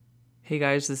Hey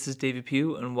guys, this is David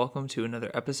Pugh, and welcome to another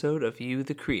episode of You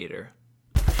the Creator.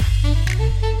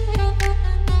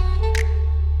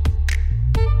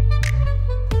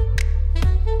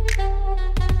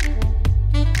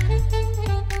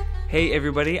 Hey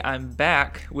everybody, I'm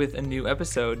back with a new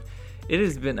episode. It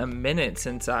has been a minute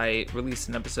since I released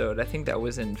an episode. I think that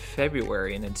was in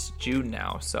February, and it's June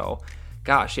now, so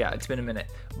gosh, yeah, it's been a minute.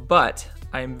 But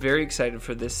I'm very excited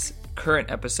for this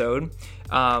current episode.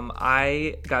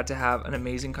 I got to have an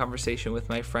amazing conversation with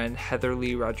my friend Heather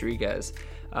Lee Rodriguez.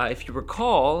 If you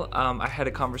recall, I had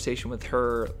a conversation with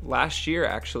her last year,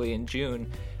 actually in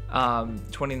June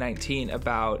 2019,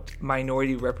 about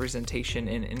minority representation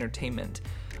in entertainment.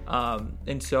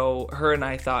 And so her and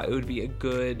I thought it would be a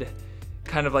good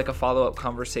kind of like a follow-up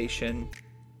conversation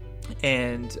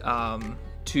and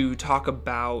to talk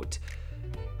about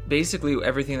basically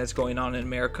everything that's going on in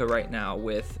America right now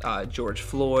with George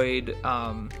Floyd,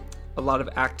 a lot of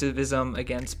activism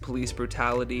against police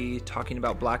brutality, talking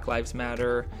about Black Lives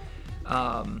Matter,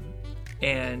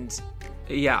 and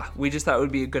yeah, we just thought it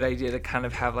would be a good idea to kind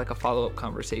of have like a follow-up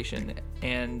conversation,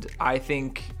 and I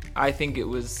think it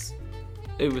was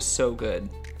so good.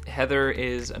 Heather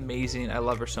is amazing. I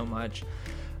love her so much,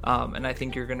 and I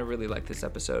think you're going to really like this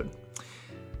episode.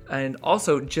 And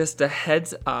also, just a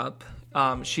heads up,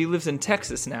 she lives in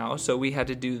Texas now, so we had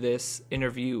to do this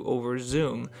interview over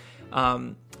Zoom.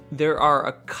 There are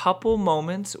a couple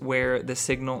moments where the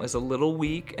signal is a little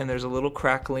weak and there's a little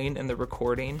crackling in the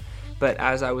recording, but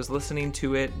as I was listening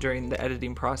to it during the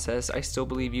editing process, I still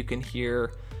believe you can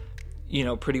hear,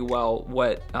 pretty well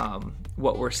what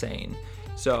we're saying.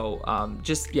 So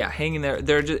just hang in there.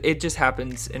 It just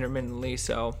happens intermittently,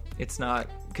 so it's not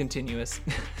continuous.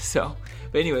 But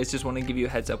anyways, just want to give you a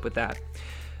heads up with that.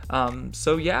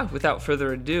 Without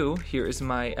further ado, here is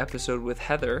my episode with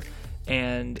Heather,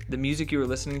 and the music you were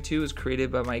listening to is created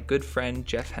by my good friend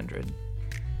Jeff Hendred.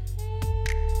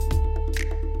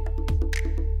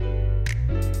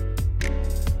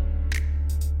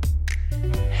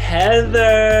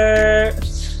 Heather!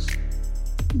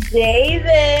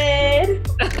 David!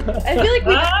 I feel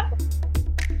like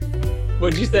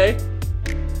What'd you say?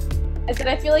 I said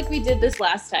I feel like we did this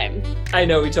last time. I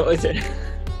know, we totally did.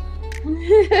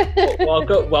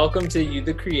 Welcome to You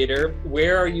the Creator.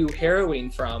 Where are you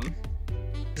harrowing from?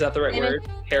 Is that the right word?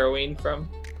 Harrowing from?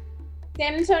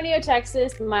 San Antonio,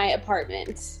 Texas, my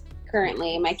apartment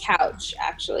currently, my couch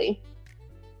actually.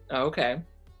 Oh, okay.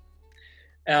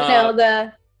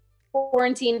 The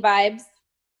quarantine vibes.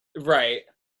 Right.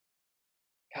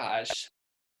 Gosh.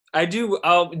 I do.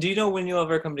 Do you know when you'll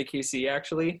ever come to KC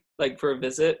actually? Like for a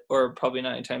visit, or probably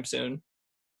not anytime soon?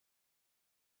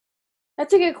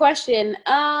 That's a good question.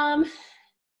 I'm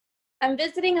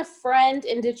visiting a friend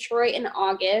in Detroit in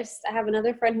August. I have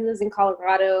another friend who lives in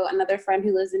Colorado, another friend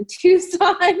who lives in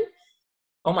Tucson.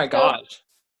 Oh my gosh.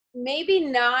 Maybe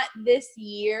not this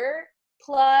year.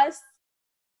 Plus,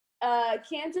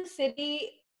 Kansas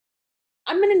City,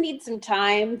 I'm going to need some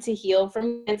time to heal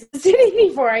from Kansas City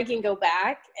before I can go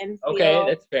back and feel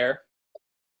that's fair.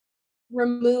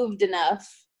 removed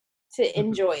enough to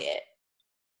enjoy it.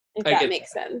 If that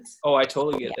makes sense. Oh, I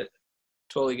totally get it.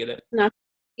 Totally get it. Not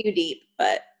too deep,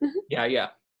 but yeah.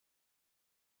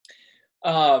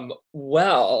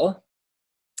 Well,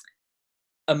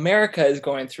 America is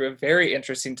going through a very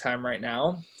interesting time right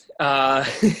now. I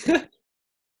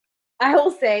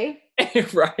will say.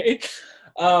 Right.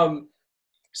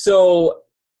 So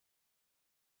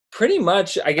pretty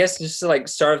much, I guess, just to like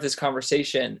start off this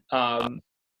conversation,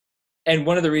 and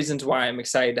one of the reasons why I'm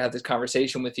excited to have this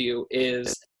conversation with you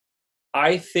is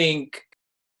I think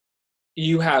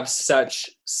you have such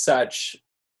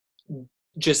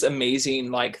just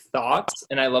amazing like thoughts,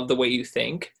 and I love the way you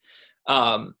think.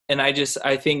 And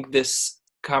I think this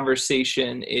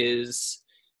conversation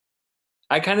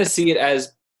I kind of see it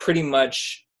as pretty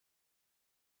much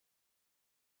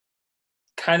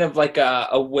kind of like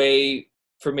a way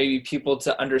for maybe people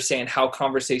to understand how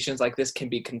conversations like this can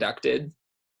be conducted.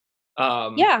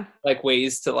 Like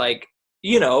ways to like,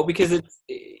 because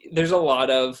there's a lot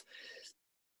of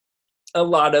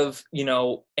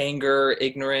anger,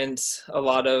 ignorance, a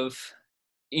lot of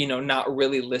not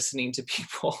really listening to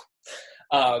people,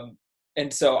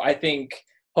 and so I think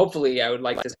hopefully I would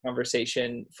like this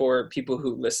conversation for people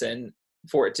who listen,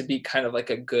 for it to be kind of like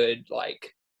a good,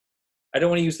 like, I don't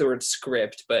want to use the word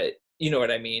script, but you know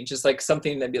what I mean, just like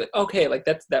something that'd be like, okay, like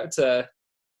that's a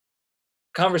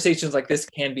conversations like this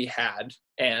can be had.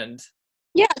 And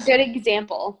good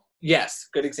example. Yes,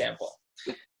 good example.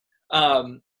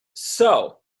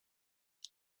 So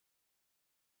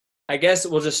I guess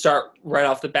we'll just start right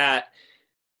off the bat.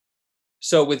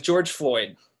 So with George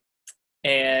Floyd,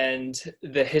 and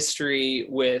the history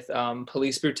with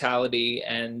police brutality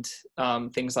and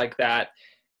things like that.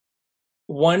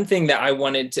 One thing that I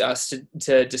wanted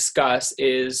to discuss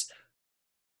is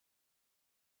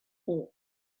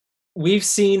we've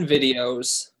seen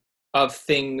videos of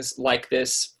things like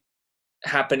this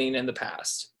happening in the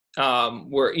past,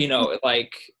 where, you know,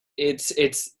 like it's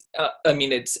I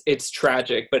mean, it's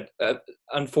tragic, but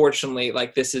unfortunately,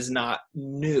 like, this is not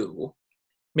new.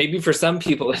 Maybe for some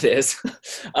people it is,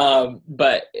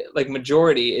 but like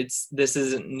majority, this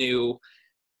isn't new.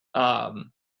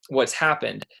 What's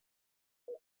happened.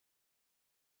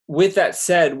 With that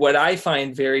said, what I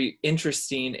find very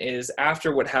interesting is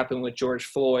after what happened with George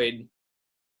Floyd,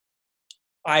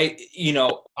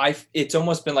 it's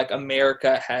almost been like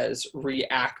America has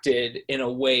reacted in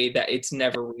a way that it's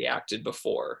never reacted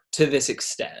before to this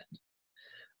extent.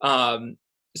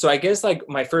 So I guess, like,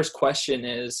 my first question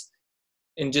is,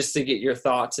 and just to get your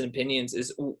thoughts and opinions,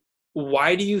 is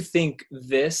why do you think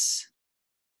this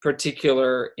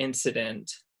particular incident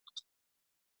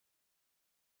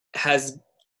has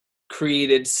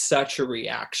created such a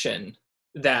reaction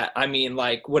that, I mean,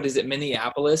 like, what is it?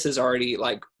 Minneapolis is already,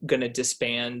 like, going to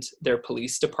disband their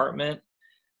police department.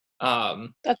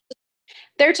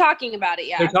 They're talking about it,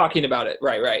 yeah. They're talking about it,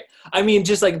 right. I mean,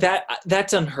 just like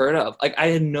that's unheard of. Like, I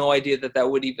had no idea that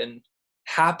would even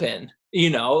happen, you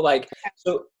know? Like,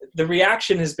 so the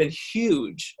reaction has been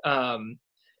huge.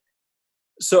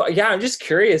 So yeah, I'm just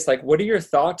curious, like, what are your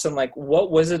thoughts on, like,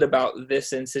 what was it about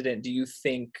this incident do you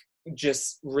think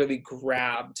just really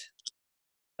grabbed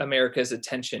America's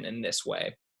attention in this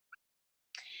way?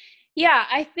 Yeah,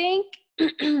 I think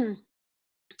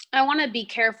I want to be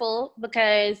careful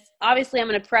because obviously I'm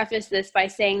going to preface this by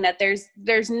saying that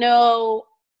there's no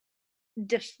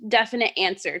definite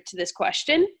answer to this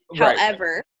question. Right.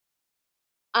 However,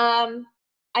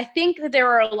 I think that there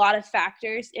are a lot of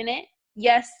factors in it.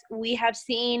 Yes, we have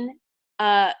seen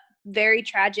very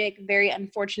tragic, very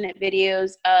unfortunate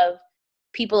videos of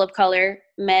people of color,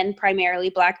 men, primarily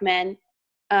Black men,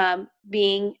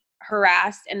 being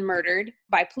harassed and murdered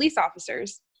by police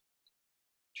officers.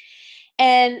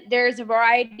 And there's a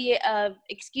variety of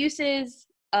excuses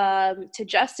to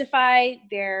justify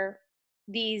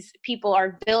these people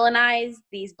are villainized.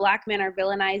 These Black men are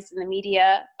villainized in the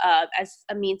media as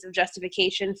a means of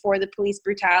justification for the police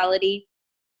brutality.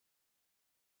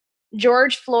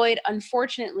 George Floyd,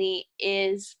 unfortunately,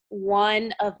 is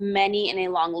one of many in a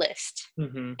long list.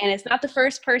 Mm-hmm. And it's not the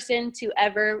first person to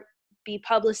ever be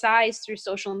publicized through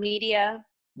social media.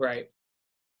 Right.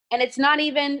 And it's not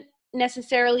even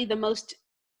necessarily the most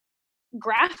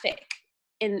graphic.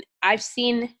 And I've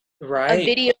seen a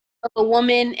video of a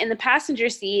woman in the passenger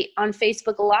seat on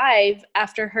Facebook Live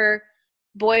after her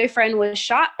boyfriend was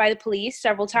shot by the police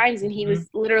several times and he was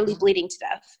literally bleeding to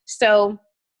death. So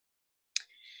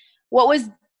what was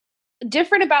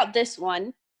different about this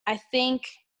one, I think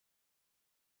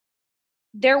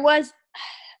there was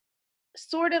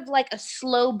sort of like a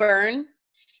slow burn.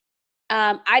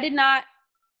 I did not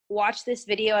watch this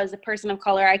video as a person of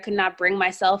color. I could not bring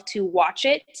myself to watch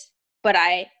it, but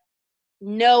I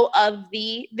know of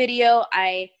the video.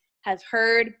 I have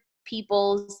heard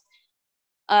people's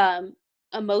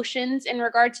emotions in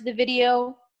regard to the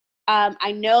video.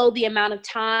 I know the amount of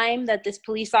time that this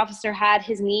police officer had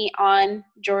his knee on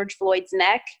George Floyd's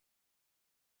neck.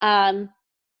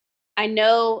 I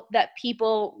know that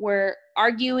people were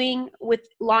arguing with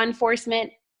law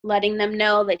enforcement, letting them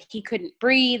know that he couldn't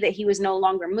breathe, that he was no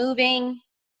longer moving.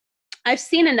 I've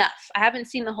seen enough. I haven't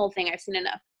seen the whole thing. I've seen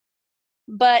enough.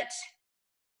 But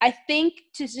I think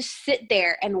to just sit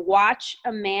there and watch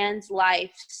a man's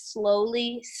life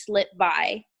slowly slip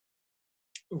by.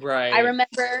 Right. I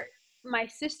remember my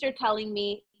sister telling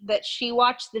me that she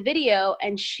watched the video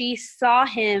and she saw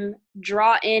him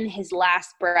draw in his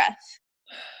last breath.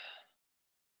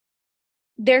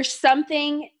 There's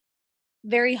something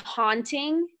very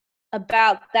haunting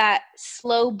about that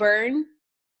slow burn.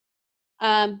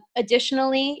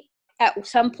 Additionally, at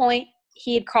some point,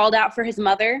 he had called out for his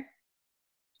mother.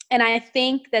 And I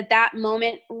think that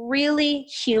moment really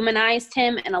humanized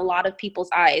him in a lot of people's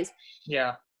eyes.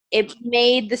 Yeah. It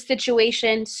made the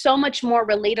situation so much more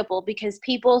relatable because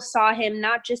people saw him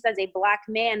not just as a Black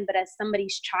man, but as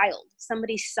somebody's child,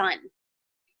 somebody's son.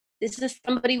 This is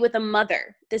somebody with a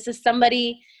mother. This is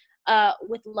somebody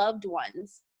with loved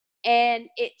ones. And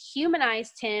it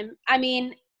humanized him. I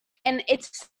mean, and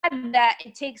it's sad that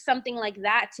it takes something like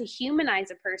that to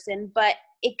humanize a person, but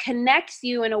it connects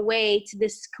you in a way to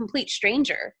this complete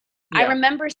stranger. Yeah. I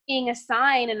remember seeing a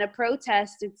sign in a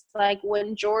protest. It's like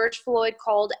when George Floyd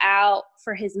called out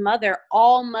for his mother,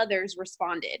 all mothers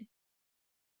responded.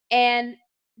 And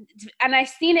I've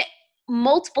seen it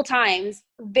multiple times,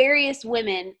 various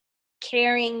women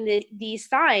carrying these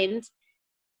signs.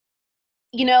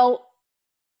 You know,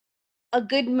 a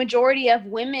good majority of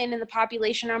women in the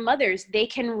population are mothers. They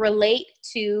can relate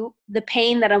to the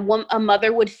pain that a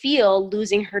mother would feel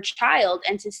losing her child.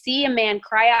 And to see a man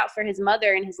cry out for his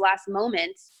mother in his last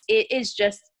moments, it is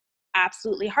just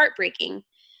absolutely heartbreaking.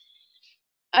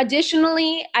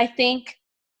 Additionally, I think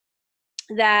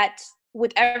that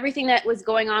with everything that was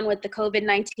going on with the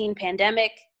COVID-19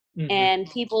 pandemic, and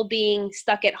people being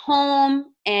stuck at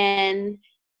home and,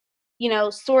 you know,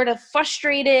 sort of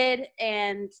frustrated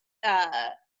and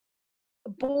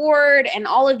bored and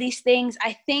all of these things,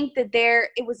 I think that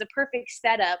it was a perfect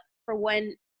setup for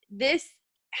when this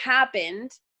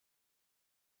happened.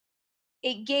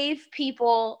 It gave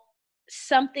people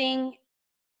something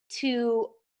to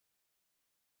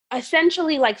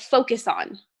essentially like focus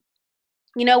on.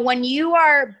 You know, when you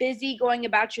are busy going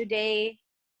about your day,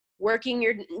 working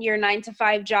your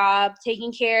 9-to-5 job,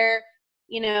 taking care,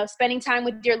 you know, spending time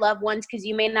with your loved ones because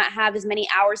you may not have as many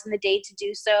hours in the day to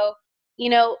do so, you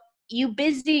know, you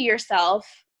busy yourself,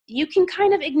 you can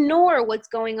kind of ignore what's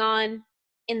going on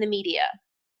in the media.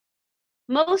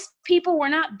 Most people were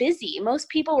not busy. Most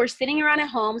people were sitting around at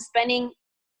home, spending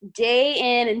day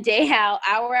in and day out,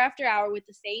 hour after hour with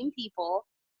the same people,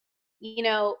 you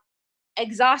know,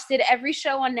 exhausted every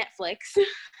show on Netflix.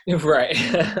 Right.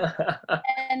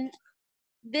 And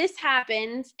this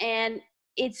happened, and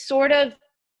it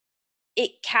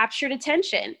captured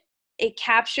attention. It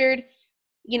captured,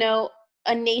 you know,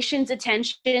 a nation's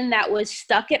attention that was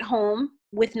stuck at home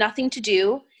with nothing to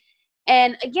do.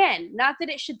 And again, not that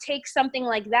it should take something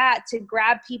like that to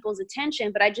grab people's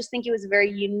attention, but I just think it was a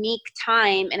very unique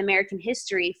time in American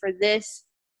history for this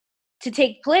to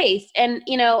take place. And,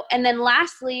 you know, and then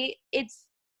lastly, it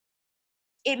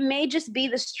may just be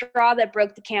the straw that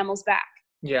broke the camel's back.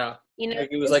 Yeah. You know,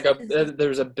 like it was there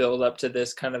was a build up to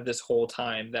this kind of this whole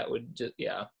time that would just,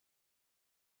 yeah.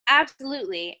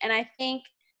 Absolutely. And I think,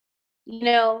 you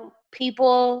know,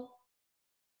 people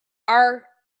are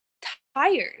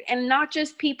tired, and not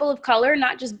just people of color,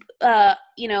 not just,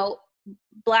 you know,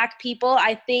 Black people.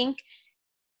 I think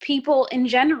people in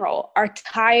general are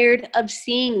tired of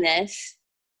seeing this,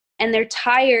 and they're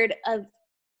tired of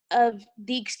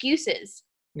the excuses.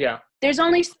 Yeah. There's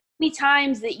only so many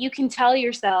times that you can tell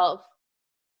yourself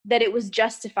that it was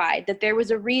justified, that there was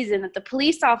a reason, that the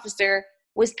police officer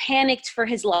was panicked for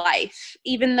his life,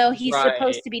 even though he's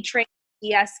supposed to be trained to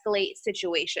de-escalate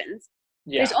situations.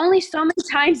 Yeah. There's only so many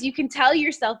times you can tell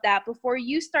yourself that before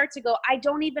you start to go, I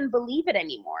don't even believe it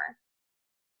anymore.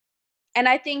 And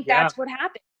I think that's what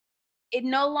happened. It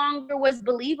no longer was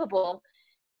believable.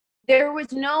 There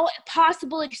was no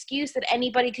possible excuse that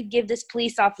anybody could give this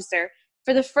police officer.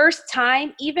 For the first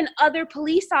time, even other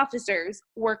police officers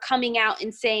were coming out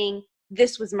and saying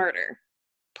this was murder,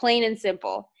 plain and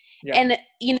simple. Yeah. And,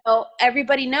 you know,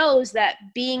 everybody knows that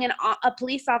being a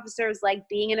police officer is like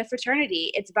being in a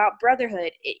fraternity. It's about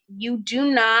brotherhood. You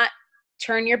do not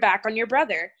turn your back on your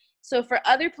brother. So for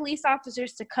other police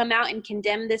officers to come out and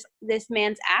condemn this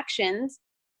man's actions,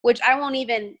 which I won't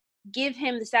even give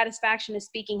him the satisfaction of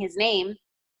speaking his name,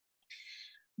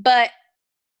 but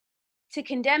to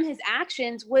condemn his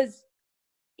actions was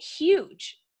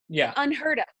huge. Yeah.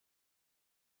 Unheard of.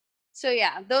 So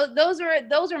yeah, those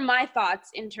are my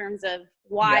thoughts in terms of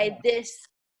why this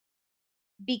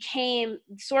became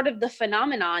sort of the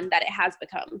phenomenon that it has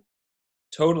become.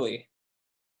 Totally.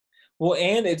 Well,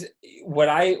 and it's what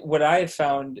I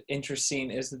found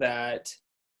interesting is that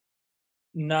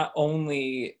not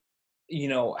only, you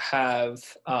know,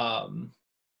 has like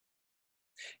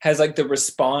the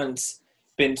response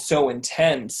been so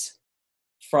intense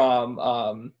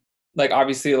from like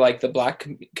obviously like the Black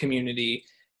community.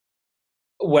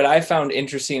 What I found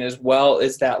interesting as well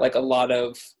is that like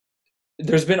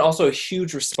there's been also a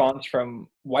huge response from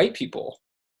white people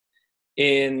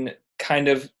in kind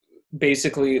of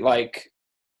basically like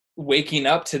waking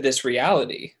up to this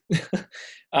reality.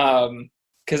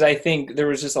 Because I think there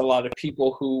was just a lot of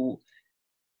people who,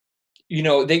 you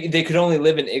know, they could only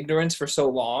live in ignorance for so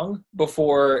long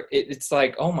before it's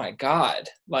like, oh my God.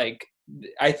 Like,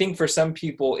 I think for some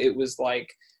people it was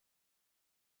like,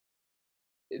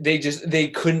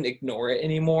 they couldn't ignore it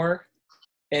anymore.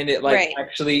 And it like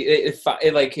actually, it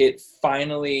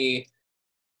finally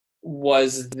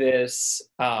was this,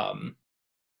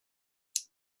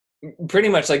 pretty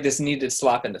much like this needed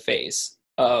slap in the face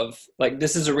of like,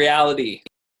 this is a reality.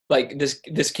 Like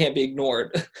this can't be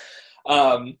ignored.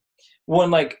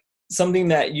 One, like something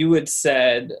that you had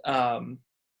said,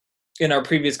 in our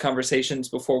previous conversations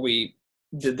before we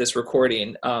did this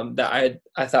recording, that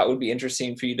I thought would be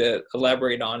interesting for you to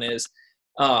elaborate on is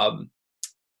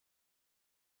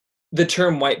the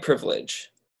term white privilege.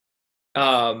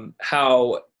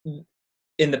 How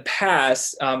in the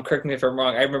past, correct me if I'm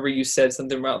wrong, I remember you said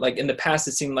something about like in the past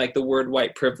it seemed like the word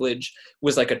white privilege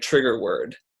was like a trigger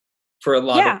word for a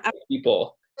lot of Yeah.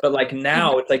 people, but like Mhm.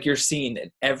 now it's like you're seeing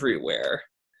it everywhere.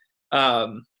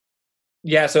 Um,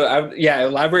 yeah, so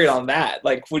elaborate on that.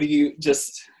 Like, what do you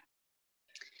just?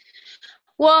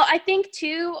 Well, I think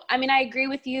too, I mean, I agree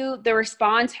with you. The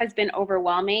response has been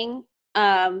overwhelming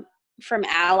from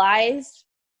allies,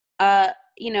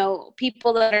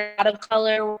 people that are out of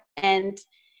color, and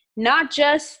not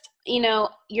just,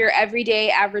 your everyday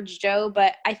average Joe,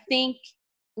 but I think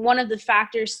one of the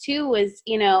factors too was,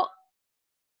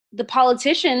 the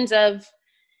politicians of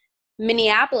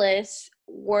Minneapolis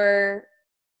were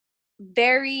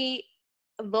very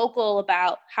vocal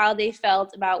about how they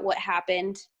felt about what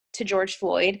happened to George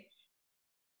Floyd.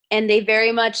 And they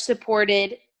very much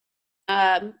supported,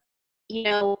 um, you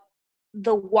know,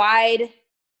 the wide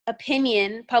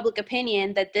public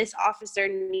opinion, that this officer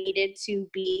needed to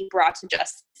be brought to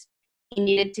justice. He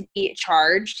needed to be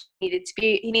charged. He needed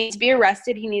to be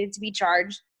arrested. He needed to be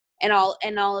charged, and all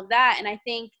of that. And I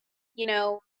think,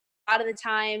 a lot of the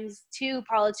times too,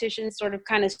 politicians sort of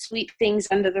kind of sweep things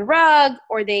under the rug,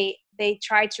 or they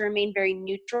try to remain very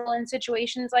neutral in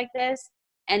situations like this.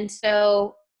 And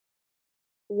so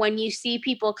when you see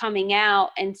people coming out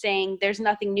and saying there's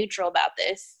nothing neutral about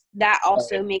this, that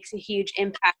also makes a huge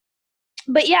impact.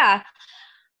 But yeah,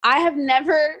 I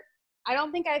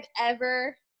don't think I've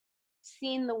ever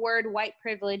seen the word white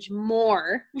privilege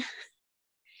more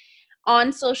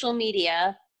on social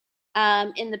media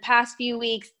in the past few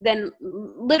weeks than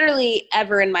literally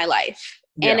ever in my life.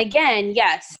 Yeah. And again,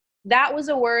 yes, that was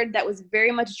a word that was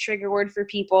very much a trigger word for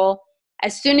people.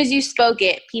 As soon as you spoke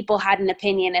it, people had an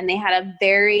opinion, and they had a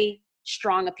very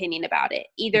strong opinion about it.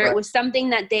 Either Right. it was something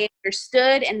that they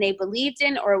understood and they believed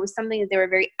in, or it was something that they were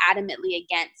very adamantly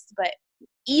against. But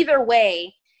either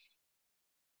way,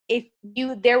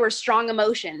 there were strong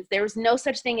emotions. There was no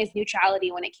such thing as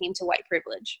neutrality when it came to white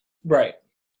privilege. Right.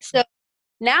 So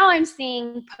now I'm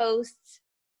seeing posts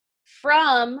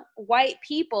from white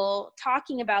people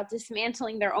talking about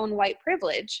dismantling their own white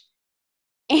privilege.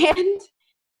 And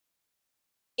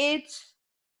it's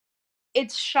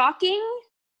shocking.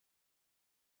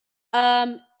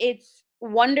 It's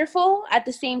wonderful at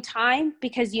the same time,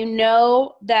 because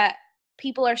that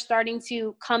people are starting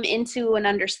to come into an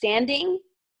understanding.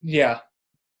 Yeah.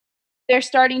 They're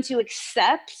starting to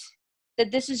accept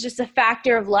that this is just a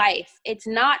factor of life. It's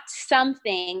not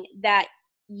something that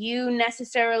you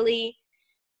necessarily,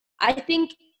 I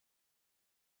think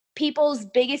people's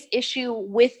biggest issue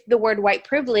with the word white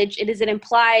privilege, it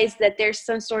implies that there's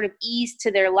some sort of ease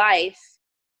to their life,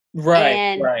 Right.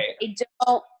 and Right. they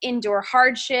don't endure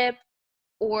hardship,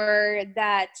 or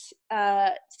that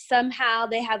somehow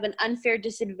they have an unfair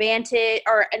disadvantage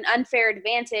or an unfair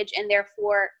advantage, and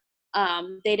therefore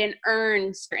they didn't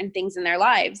earn certain things in their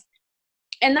lives.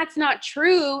 And that's not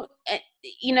true.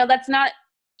 That's not,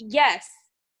 yes.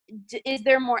 Is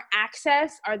there more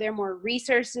access? Are there more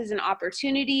resources and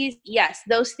opportunities? Yes,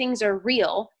 those things are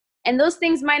real. And those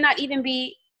things might not even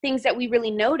be things that we really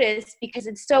notice, because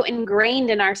it's so ingrained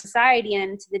in our society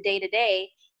and into the day-to-day,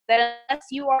 that unless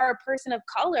you are a person of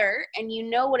color and you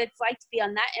know what it's like to be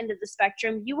on that end of the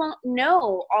spectrum, you won't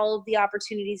know all of the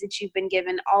opportunities that you've been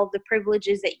given, all of the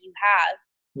privileges that you have.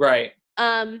 Right.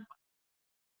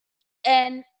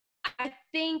 And I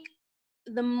think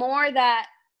the more that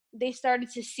they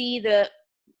started to see the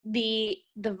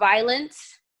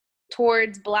violence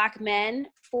towards Black men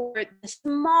for the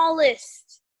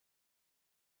smallest,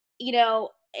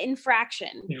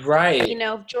 infraction. Right.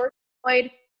 George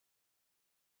Floyd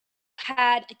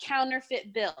had a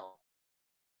counterfeit bill,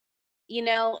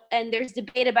 and there's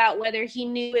debate about whether he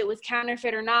knew it was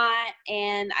counterfeit or not.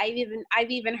 And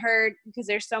I've even heard, because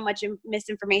there's so much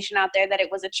misinformation out there, that it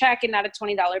was a check and not a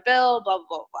 $20 bill, blah, blah,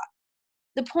 blah, blah.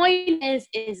 The point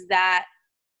is that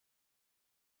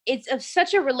it's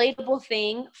such a relatable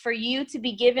thing for you to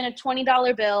be given a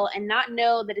 $20 bill and not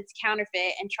know that it's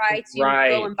counterfeit and try to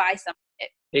go and buy something.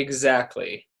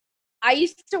 Exactly. I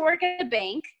used to work at a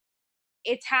bank.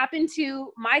 It's happened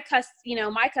to my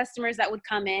customers that would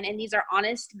come in, and these are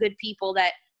honest, good people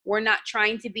that were not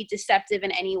trying to be deceptive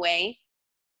in any way.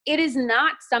 It is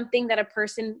not something that a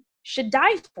person should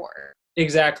die for.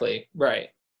 Exactly. Right.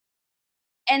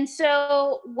 And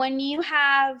so when you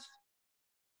have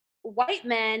white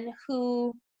men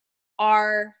who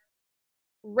are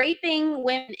raping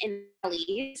women in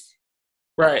alleys,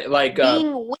 Right. Like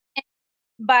being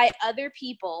by other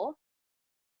people,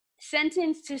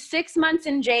 sentenced to 6 months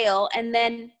in jail, and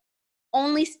then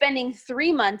only spending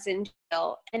 3 months in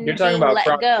jail and You're talking being about let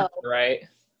Brock go. Turner, right?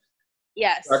 Brock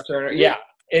Yes. Turner. Yeah.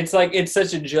 It's like, it's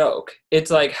such a joke. It's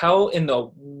like, how in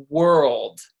the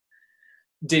world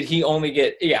did he only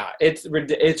get, it's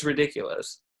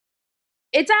ridiculous.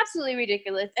 It's absolutely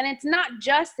ridiculous. And it's not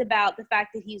just about the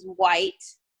fact that he's white.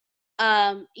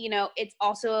 It's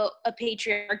also a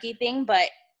patriarchy thing, but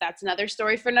that's another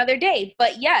story for another day.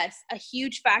 But yes, a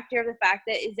huge factor of the fact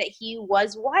that is that he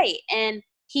was white, and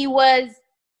he was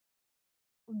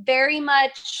very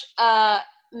much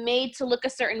made to look a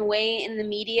certain way in the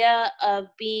media of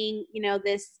being,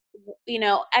 this,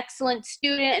 excellent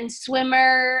student and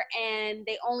swimmer. And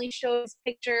they only showed his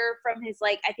picture from his,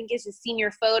 I think it's his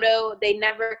senior photo. They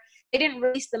didn't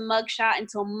release the mugshot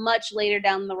until much later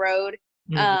down the road.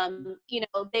 Mhm.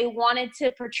 They wanted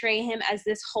to portray him as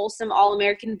this wholesome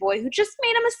all-American boy who just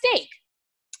made a mistake.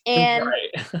 And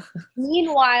Right.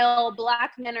 meanwhile,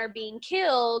 Black men are being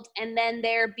killed, and then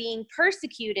they're being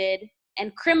persecuted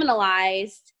and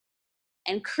criminalized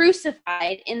and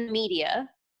crucified in the media.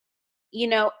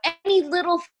 Any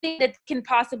little thing that can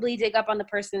possibly dig up on the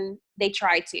person, they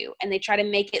try to. And they try to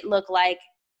make it look like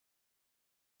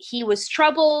he was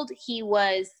troubled, he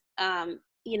was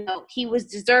he was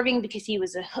deserving because he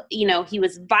was he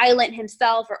was violent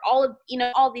himself, or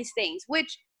all these things,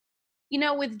 which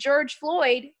with George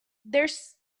Floyd,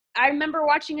 I remember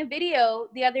watching a video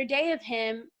the other day of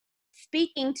him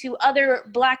speaking to other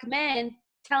Black men,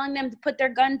 telling them to put their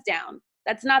guns down.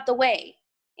 That's not the way.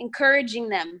 Encouraging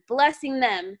them, blessing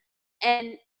them.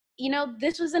 And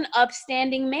this was an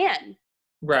upstanding man.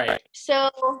 Right. So,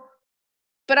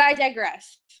 but I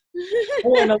digress.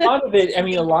 Well, and a lot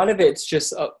of it's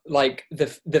just like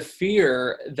the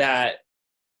fear that,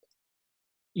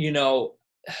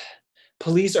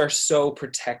 police are so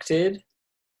protected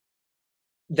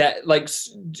that, like,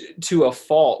 to a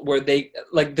fault, where they,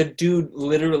 like, the dude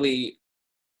literally,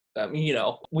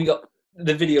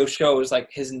 the video shows,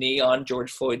 like, his knee on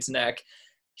George Floyd's neck.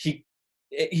 He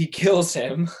kills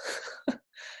him.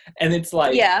 And it's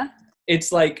like, Yeah.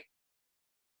 it's like,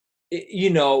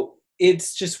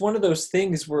 it's just one of those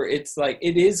things where it's like,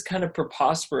 it is kind of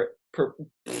preposterous.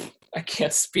 I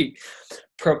can't speak.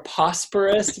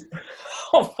 Preposterous.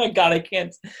 Oh my God, I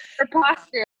can't.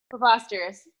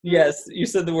 Preposterous. Yes, you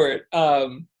said the word.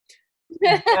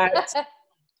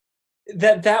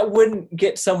 That wouldn't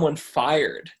get someone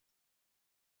fired.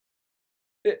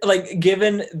 Like,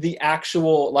 given the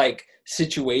actual, like,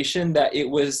 situation that it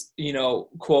was,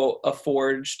 quote, a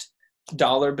forged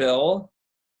dollar bill.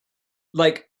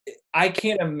 Like, I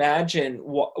can't imagine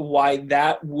why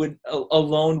that would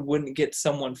alone wouldn't get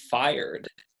someone fired.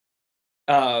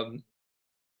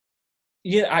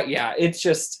 It's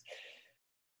just,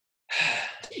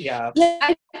 yeah.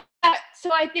 Yeah.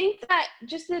 So I think that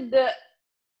just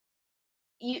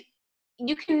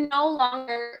you can no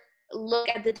longer look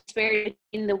at the disparity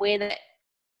in the way that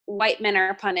white men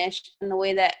are punished, and the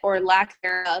way that, or lack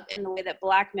thereof, in the way that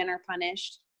Black men are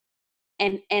punished,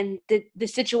 and the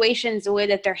situations, the way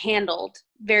that they're handled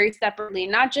very separately,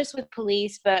 not just with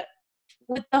police, but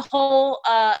with the whole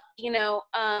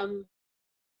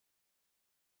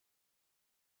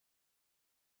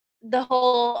the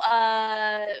whole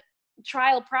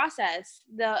trial process,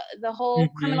 the whole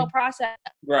criminal process.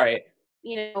 Right.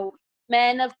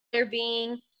 Men of color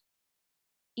being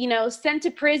sent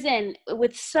to prison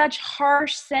with such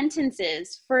harsh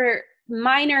sentences for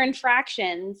minor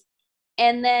infractions,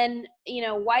 and then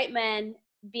white men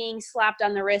being slapped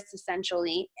on the wrist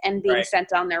essentially and being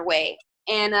sent on their way,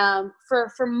 and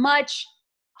for much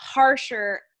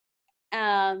harsher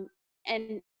and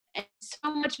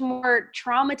so much more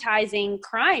traumatizing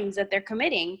crimes that they're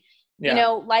committing.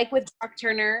 Like with Brock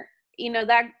Turner,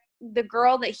 that the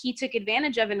girl that he took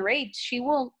advantage of and raped, she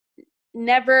will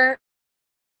never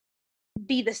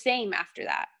be the same after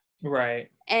that. Right.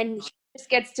 And she just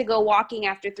gets to go walking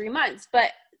after 3 months.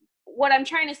 But what I'm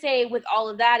trying to say with all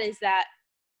of that is that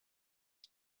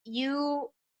you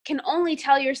can only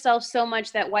tell yourself so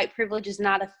much that white privilege is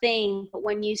not a thing, but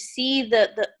when you see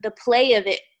the play of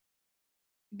it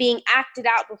being acted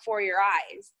out before your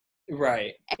eyes,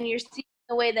 right, and you're seeing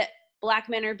the way that Black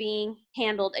men are being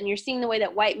handled, and you're seeing the way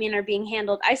that white men are being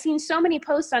handled. I've seen so many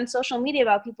posts on social media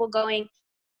about people going,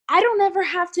 I don't ever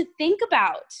have to think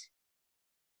about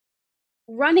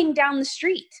running down the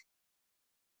street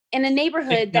in a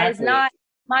neighborhood that is not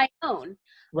my own.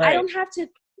 Right. I don't have to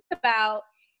think about,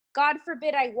 God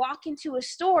forbid, I walk into a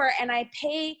store and I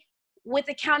pay with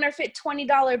a counterfeit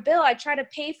 $20 bill. I try to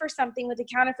pay for something with a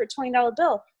counterfeit $20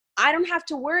 bill. I don't have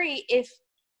to worry if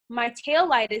my tail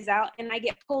light is out and I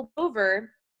get pulled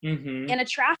over Mm-hmm. in a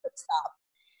traffic stop,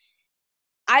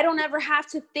 I don't ever have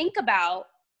to think about,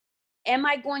 am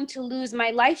I going to lose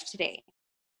my life today?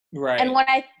 Right. And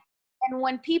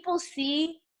when people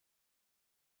see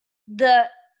the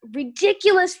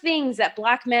ridiculous things that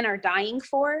Black men are dying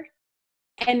for,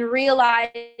 and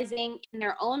realizing in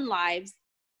their own lives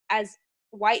as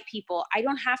white people, I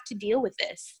don't have to deal with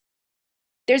this.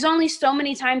 There's only so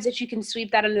many times that you can sweep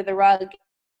that under the rug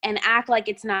and act like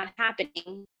it's not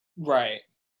happening. Right.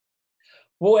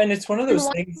 Well, and it's one of those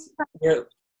things where,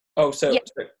 sorry.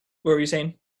 What were you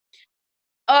saying?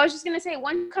 Oh, I was just going to say,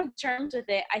 once you come to terms with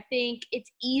it, I think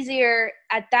it's easier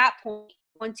at that point,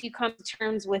 once you come to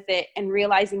terms with it and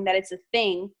realizing that it's a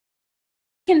thing,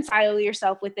 reconcile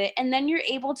yourself with it, and then you're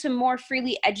able to more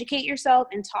freely educate yourself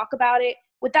and talk about it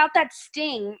without that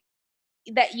sting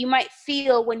that you might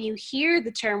feel when you hear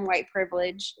the term white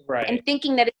privilege, right, and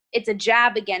thinking that it's a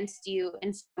jab against you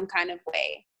in some kind of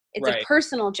way. It's right. a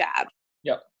personal jab.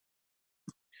 Yep.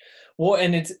 Well,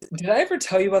 and did I ever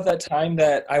tell you about that time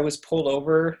that I was pulled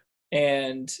over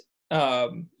and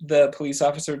the police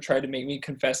officer tried to make me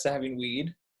confess to having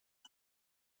weed?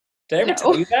 Did I ever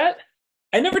tell you that?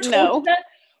 I never told you that?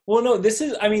 Well, no, this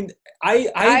is, I mean,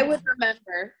 I would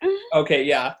remember. Okay,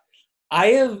 yeah.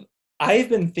 I've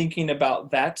been thinking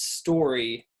about that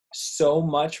story so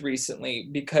much recently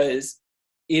because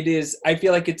I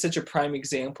feel like it's such a prime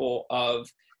example of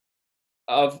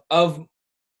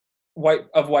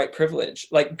white privilege.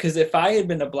 Like, because if I had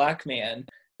been a Black man,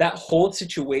 that whole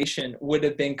situation would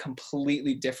have been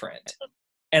completely different.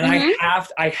 And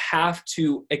Mm-hmm. I have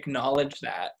to acknowledge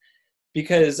that,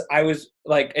 because I was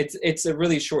like, it's a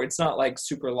really short, it's not like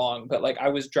super long, but like I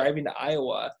was driving to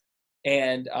Iowa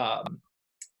and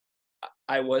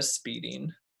I was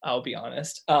speeding. I'll be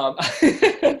honest. I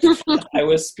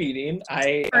was speeding.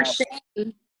 I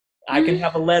can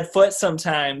have a lead foot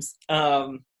sometimes.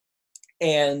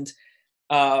 And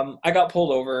I got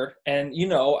pulled over, and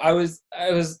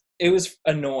it was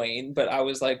annoying, but I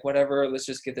was like, whatever, let's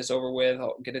just get this over with.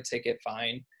 I'll get a ticket,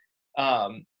 fine.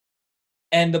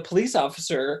 And the police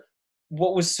officer,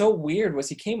 what was so weird was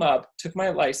he came up, took my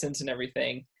license and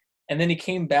everything, and then he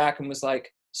came back and was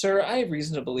like, "Sir, I have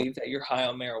reason to believe that you're high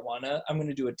on marijuana. I'm going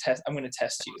to do a test. I'm going to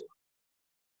test you."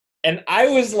 And I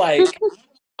was like,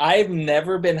 I've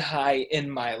never been high in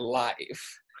my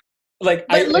life. Like,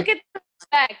 but look at the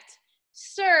respect.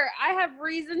 "Sir, I have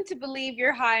reason to believe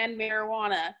you're high on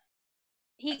marijuana."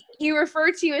 He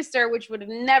referred to you as sir, which would have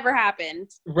never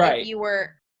happened. Right. If you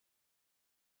were.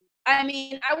 I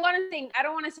mean, I don't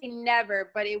want to say never,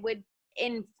 but it would,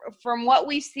 from what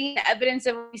we've seen, evidence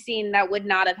that we've seen, that would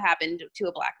not have happened to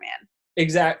a Black man.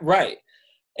 Exactly. Right.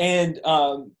 And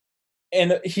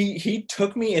he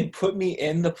took me and put me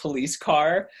in the police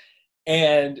car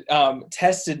and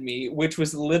tested me, which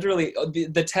was literally,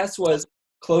 the test was,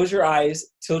 close your eyes,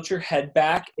 tilt your head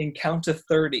back, and count to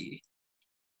 30.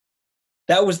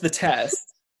 That was the test.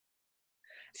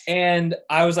 And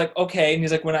I was like, okay. And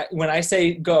he's like, when I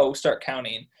say go, start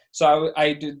counting. So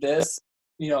I did this,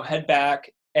 head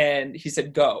back, and he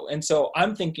said go. And so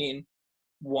I'm thinking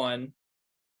 1,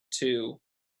 2,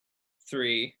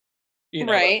 3,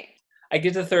 right. I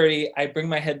get to 30, I bring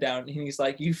my head down, and he's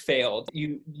like, you failed.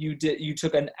 You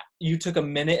took a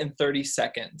minute and 30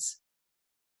 seconds.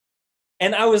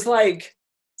 And I was like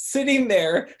sitting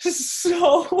there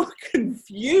so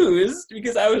confused,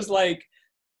 because I was like,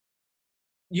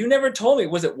 you never told me.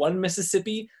 Was it 1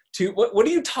 Mississippi? 2? What are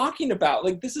you talking about?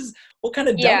 Like, this is, what kind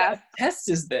of dumb test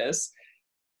is this?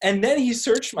 And then he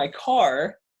searched my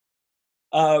car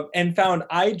and found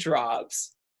eye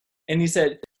drops. And he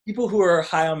said, people who are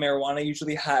high on marijuana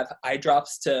usually have eye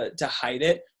drops to hide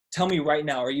it. Tell me right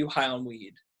now, are you high on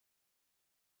weed?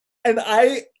 And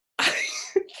I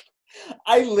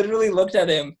literally looked at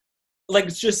him,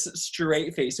 like, just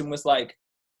straight face, and was like,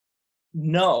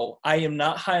 no, I am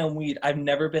not high on weed. I've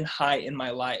never been high in my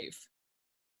life.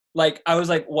 Like, I was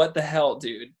like, what the hell,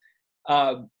 dude?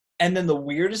 And then the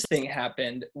weirdest thing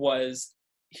happened was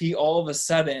he all of a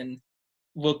sudden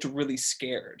looked really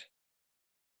scared.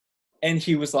 And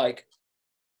he was like,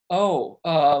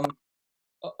 okay,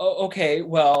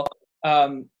 well,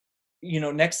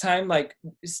 next time, like,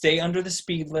 stay under the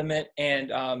speed limit,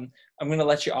 and I'm going to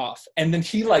let you off. And then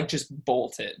he, like, just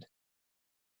bolted.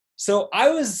 So I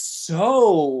was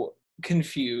so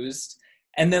confused.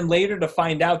 And then later to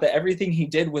find out that everything he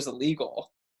did was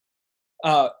illegal.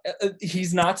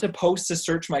 He's not supposed to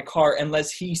search my car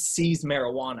unless he sees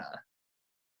marijuana.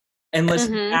 Unless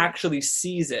he actually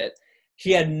sees it.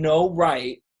 He had no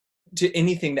right to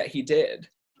anything that he did,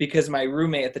 because my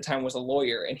roommate at the time was a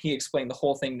lawyer, and he explained the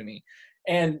whole thing to me.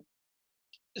 And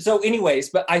so anyways,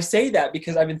 but I say that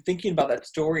because I've been thinking about that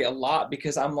story a lot,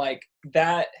 because I'm like,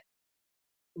 that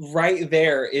right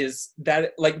there is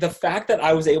that, like, the fact that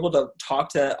I was able to talk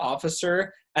to that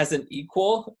officer as an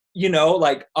equal, you know,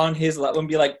 like on his level, and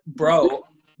be like, bro,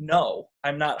 no,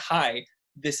 I'm not high.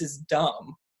 This is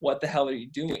dumb. What the hell are you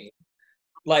doing?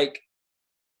 Like,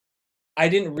 I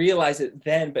didn't realize it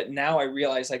then, but now I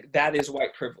realize, like, that is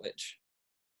white privilege.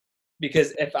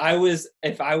 Because if I was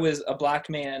a black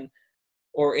man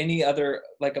or any other,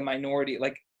 like, a minority,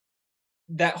 like,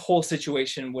 that whole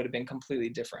situation would have been completely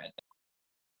different.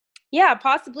 Yeah,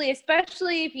 possibly,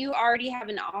 especially if you already have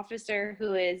an officer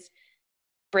who is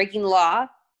breaking the law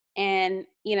and,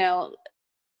 you know,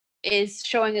 is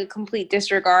showing a complete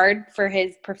disregard for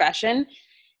his profession.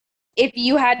 If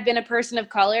you had been a person of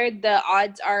color, the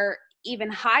odds are even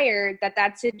higher that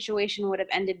that situation would have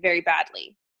ended very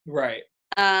badly. Right.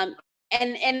 And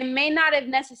it may not have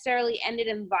necessarily ended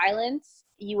in violence,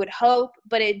 you would hope,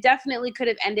 but it definitely could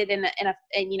have ended in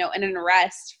an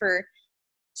arrest for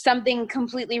something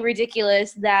completely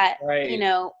ridiculous that, Right. you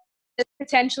know,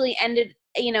 potentially ended,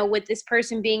 you know, with this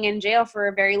person being in jail for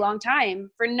a very long time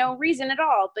for no reason at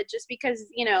all, but just because,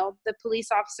 you know, the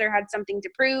police officer had something to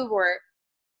prove, or,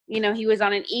 you know, he was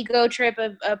on an ego trip,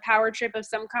 of a power trip of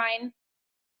some kind.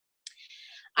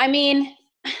 I mean,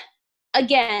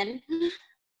 again,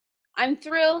 I'm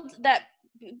thrilled that,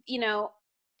 you know,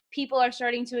 people are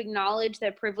starting to acknowledge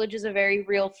that privilege is a very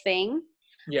real thing.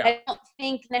 Yeah. I don't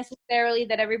think necessarily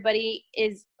that everybody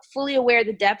is fully aware of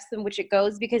the depths in which it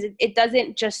goes, because it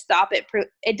doesn't just stop at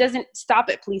it doesn't stop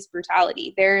at police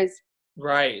brutality. There is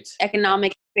Right.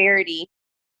 economic disparity,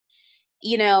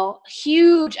 you know,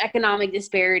 huge economic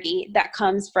disparity that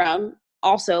comes from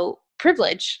also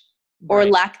privilege or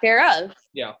Right. lack thereof.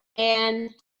 Yeah. And,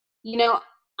 you know,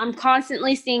 I'm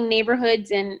constantly seeing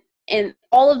neighborhoods in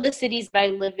all of the cities that I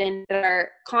live in that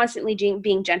are constantly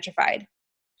being gentrified.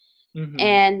 Mm-hmm.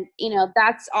 And, you know,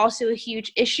 that's also a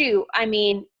huge issue. I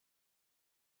mean,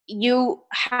 you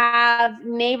have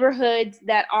neighborhoods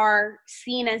that are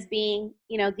seen as being,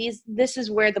 you know, this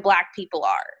is where the Black people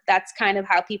are. That's kind of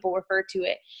how people refer to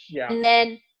it. Yeah. And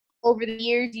then over the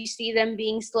years, you see them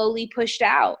being slowly pushed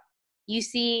out. You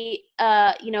see,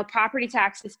 you know, property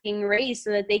taxes being raised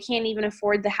so that they can't even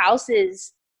afford the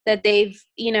houses that they've,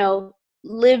 you know,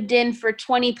 lived in for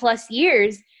 20 plus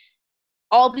years,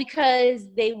 all because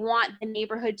they want the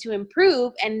neighborhood to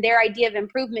improve, and their idea of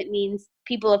improvement means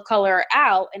people of color are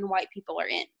out and white people are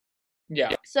in.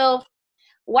 Yeah. So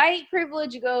white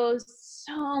privilege goes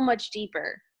so much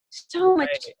deeper, so much,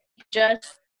 just,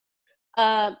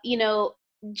 you know,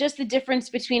 just the difference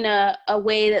between a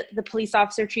way that the police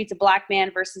officer treats a Black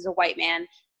man versus a white man,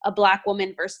 a Black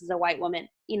woman versus a white woman,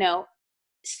 you know,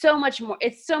 so much more.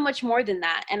 It's so much more than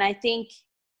that. And I think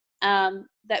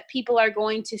that people are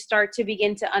going to start to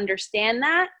begin to understand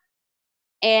that.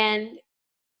 And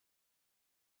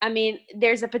I mean,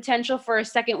 there's a potential for a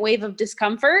second wave of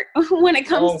discomfort when it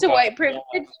comes to white privilege.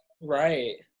 Yeah.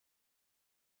 Right.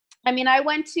 I mean, I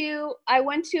went to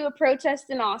a protest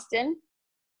in Austin,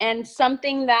 and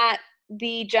something that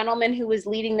the gentleman who was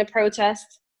leading the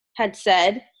protest had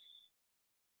said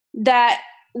that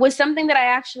was something that I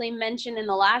actually mentioned in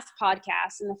the last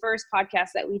podcast, in the first podcast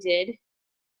that we did.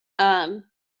 And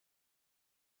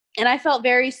I felt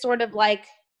very sort of like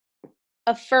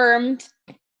affirmed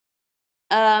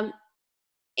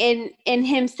in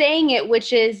him saying it,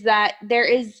 which is that there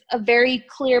is a very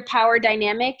clear power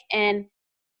dynamic, and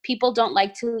people don't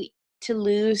like to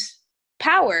lose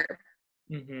power.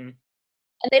 Mm-hmm.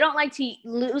 And they don't like to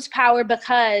lose power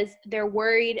because they're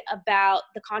worried about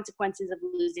the consequences of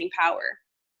losing power.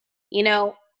 You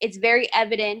know, it's very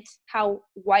evident how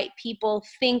white people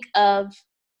think of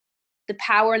the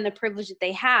power and the privilege that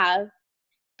they have,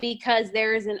 because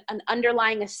there is an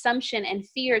underlying assumption and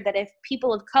fear that if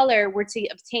people of color were to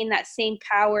obtain that same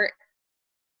power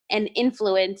and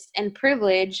influence and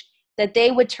privilege, that they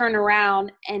would turn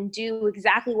around and do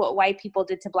exactly what white people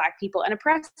did to Black people and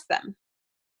oppress them.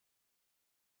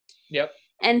 Yep.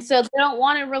 And so they don't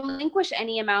want to relinquish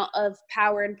any amount of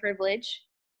power and privilege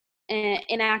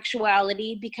in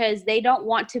actuality, because they don't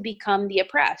want to become the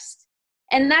oppressed.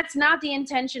 And that's not the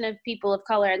intention of people of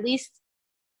color. At least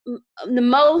the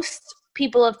most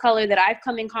people of color that I've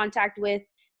come in contact with,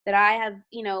 that I have,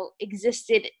 you know,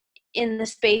 existed in the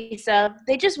space of,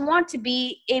 they just want to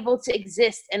be able to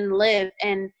exist and live,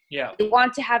 and they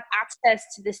want to have access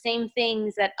to the same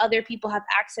things that other people have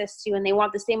access to, and they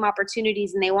want the same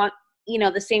opportunities, and they want, you know,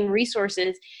 the same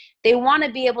resources. They want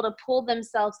to be able to pull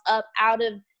themselves up out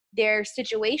of their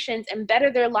situations and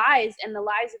better their lives and the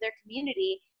lives of their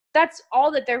community. that's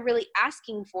all that they're really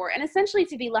asking for, and essentially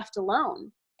to be left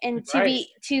alone and Right.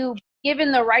 to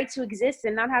given the right to exist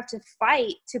and not have to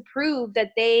fight to prove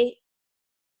that they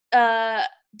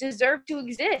deserve to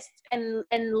exist and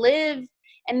live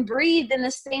and breathe in the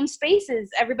same space as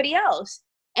everybody else.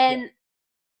 Yeah. And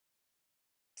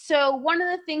so one of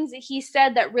the things that he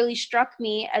said that really struck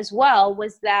me as well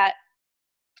was that,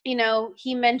 you know,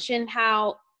 he mentioned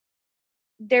how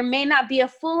there may not be a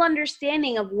full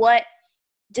understanding of what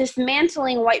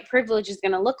dismantling white privilege is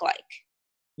going to look like,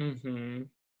 Mm-hmm.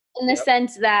 in the Yep.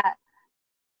 sense that,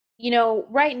 you know,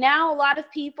 right now a lot of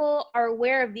people are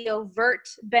aware of the overt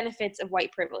benefits of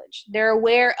white privilege. They're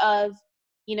aware of,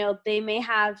 you know, they may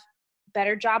have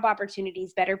better job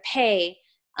opportunities, better pay.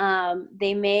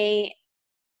 They may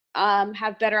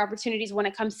have better opportunities when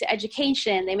it comes to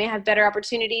education. They may have better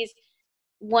opportunities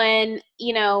when,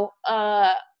 you know,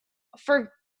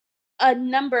 for a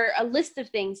list of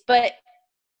things. But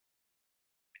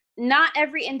not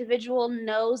every individual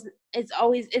knows,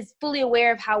 is fully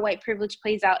aware of how white privilege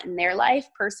plays out in their life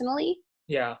personally.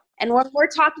 Yeah. And when we're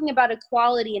talking about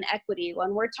equality and equity,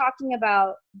 when we're talking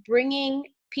about bringing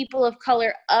people of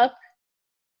color up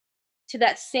to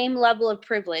that same level of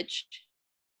privilege,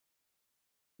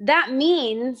 that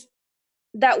means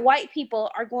that white people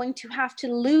are going to have to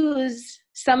lose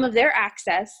some of their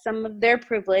access, some of their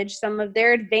privilege, some of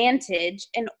their advantage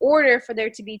in order for there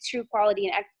to be true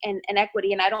equality and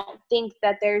equity. And I don't think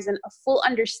that there's a full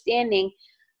understanding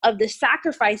of the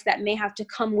sacrifice that may have to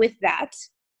come with that.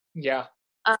 Yeah.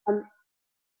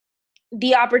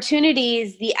 The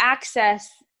opportunities, the access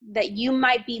that you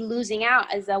might be losing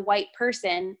out as a white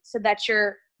person so that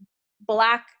your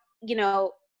Black, you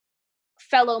know,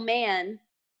 fellow man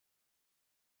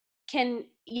can,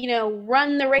 you know,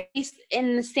 run the race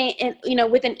in the same, you know,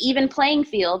 with an even playing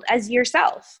field as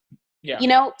yourself. Yeah. You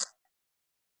know,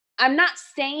 I'm not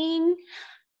saying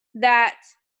that,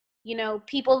 you know,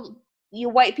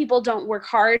 white people don't work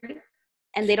hard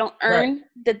and they don't Right. earn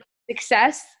the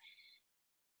success,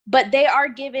 but they are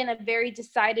given a very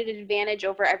decided advantage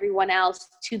over everyone else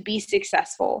to be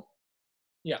successful.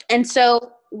 Yeah. And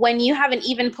so when you have an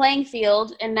even playing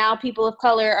field and now people of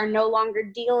color are no longer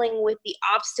dealing with the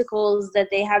obstacles that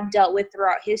they have dealt with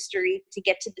throughout history to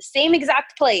get to the same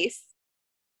exact place,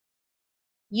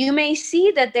 you may see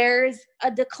that there's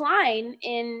a decline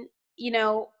in, you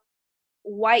know,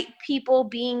 white people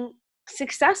being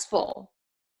successful,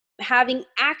 having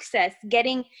access,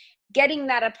 getting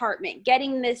that apartment,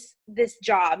 getting this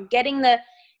job,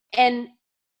 and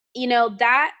you know,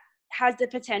 that has the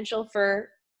potential for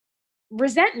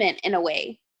resentment in a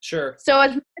way. Sure. So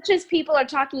as much as people are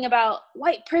talking about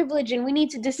white privilege and we need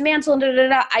to dismantle,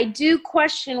 I do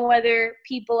question whether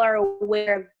people are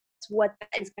aware of what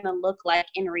that is going to look like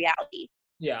in reality.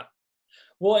 Yeah.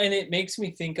 Well, and it makes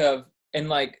me think of, and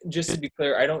like, just to be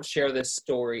clear, I don't share this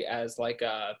story as like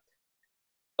a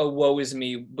woe is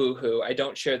me, boohoo. I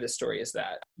don't share this story as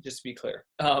that, just to be clear.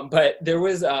 But there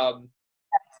was a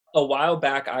while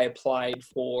back I applied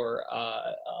for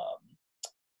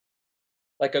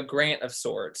like a grant of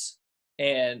sorts,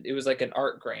 and it was like an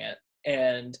art grant,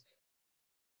 and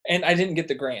I didn't get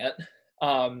the grant.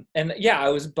 And yeah, I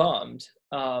was bummed.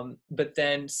 But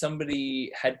then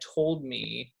somebody had told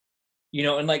me, you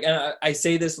know, and like, and I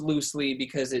say this loosely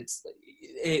because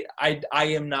I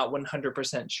am not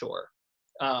 100% sure.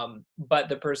 But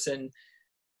the person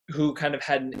who kind of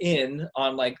had an in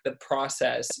on like the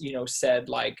process, you know, said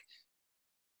like,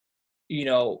 you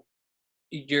know,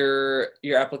 your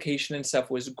application and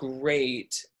stuff was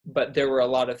great, but there were a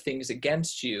lot of things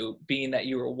against you, being that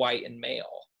you were white and male.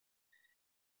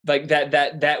 Like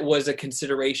that was a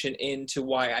consideration into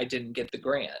why I didn't get the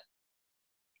grant.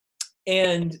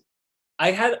 And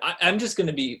I'm just going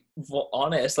to be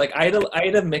honest. Like I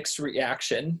had a mixed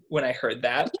reaction when I heard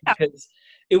that, Yeah. because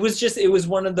it was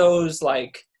one of those,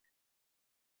 like,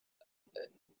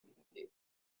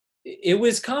 it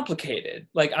was complicated.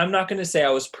 Like, I'm not going to say I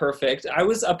was perfect. I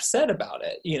was upset about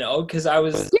it, you know, because I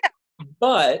was,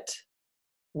 but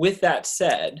with that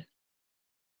said,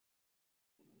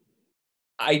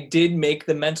 I did make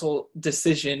the mental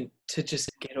decision to just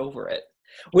get over it,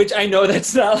 which I know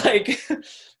that's not like,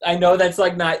 I know that's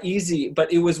like not easy,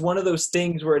 but it was one of those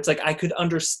things where it's like, I could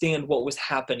understand what was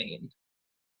happening.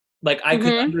 Like I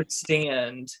could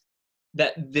understand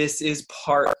that this is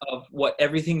part of what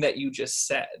everything that you just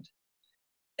said.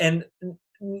 And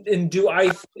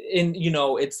you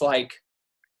know, it's like,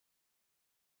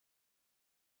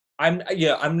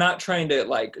 I'm not trying to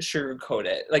like sugarcoat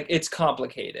it. Like it's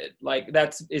complicated. Like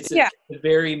it's a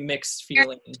very mixed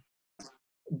feeling.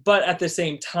 But at the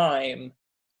same time,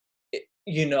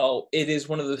 you know, it is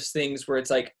one of those things where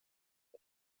it's like,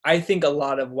 I think a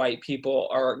lot of white people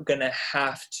are going to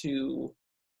have to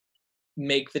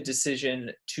make the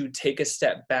decision to take a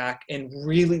step back and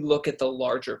really look at the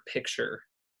larger picture.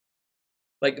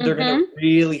 Like they're going to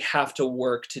really have to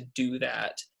work to do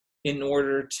that in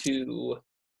order to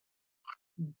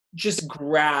just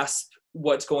grasp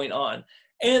what's going on.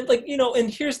 And like, you know, and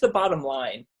here's the bottom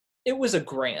line. It was a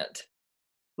grant.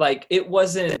 Like it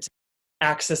wasn't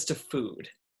access to food.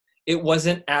 It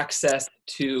wasn't access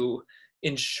to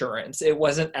insurance. It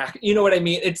wasn't, you know what I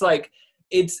mean? It's like,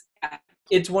 it's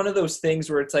one of those things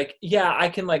where it's like, yeah, I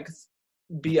can like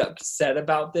be upset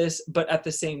about this, but at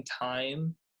the same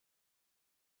time,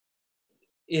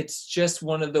 it's just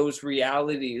one of those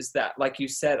realities that, like you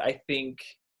said, I think,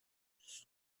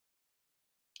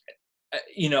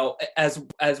 you know, as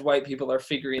white people are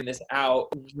figuring this out,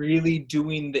 really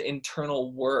doing the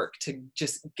internal work to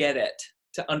just get it,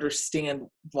 to understand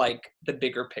like the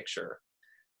bigger picture.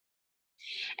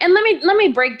 And let me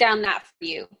break down that for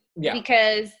you. Yeah.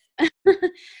 Because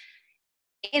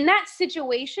in that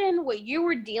situation, what you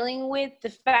were dealing with, the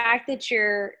fact that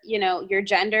your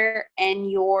gender and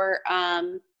your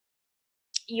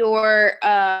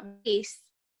race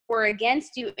were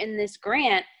against you in this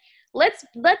grant, let's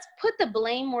put the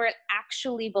blame where it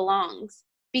actually belongs.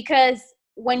 Because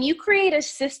when you create a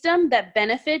system that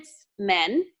benefits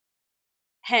men,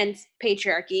 hence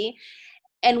patriarchy,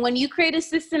 and when you create a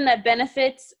system that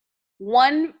benefits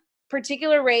one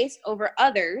particular race over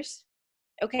others,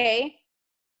 okay,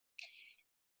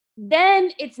 then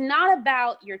it's not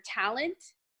about your talent.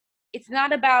 It's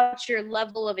not about your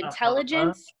level of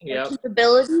intelligence or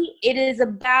capability. It is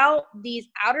about these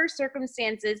outer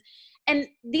circumstances. And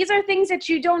these are things that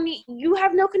you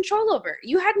have no control over.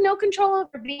 You had no control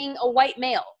over being a white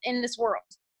male in this world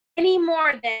any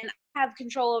more than I have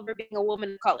control over being a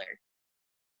woman of color.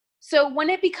 So when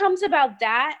it becomes about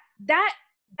that's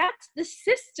the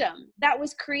system that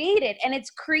was created, and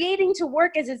it's creating to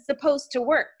work as it's supposed to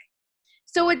work.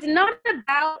 So it's not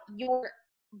about your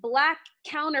Black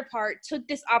counterpart took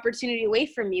this opportunity away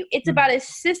from you. It's about a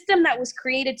system that was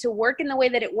created to work in the way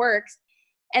that it works,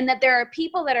 and that there are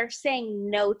people that are saying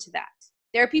no to that.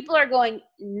 There are people that are going,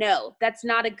 no, that's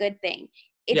not a good thing.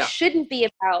 It shouldn't be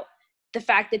about the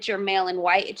fact that you're male and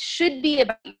white. It should be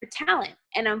about your talent.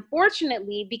 And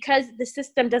unfortunately, because the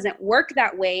system doesn't work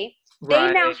that way,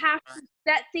 they now have to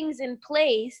set things in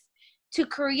place to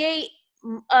create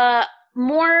a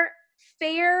more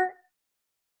fair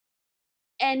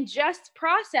and just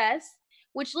process,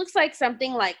 which looks like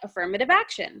something like affirmative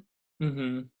action.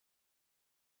 Mm-hmm.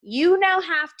 You now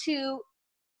have to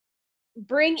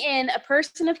bring in a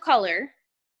person of color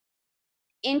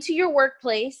into your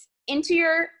workplace, into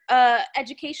your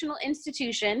educational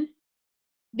institution,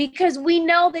 because we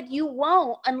know that you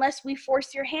won't unless we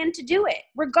force your hand to do it,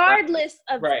 regardless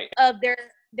of their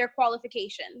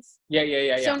qualifications.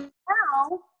 So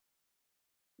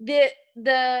now the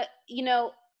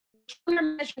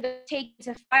countermeasure that's taken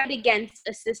to fight against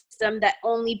a system that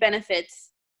only benefits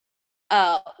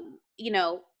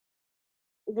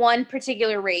one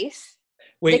particular race.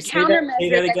 Wait, say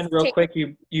that again real quick.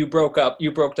 You broke up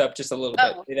just a little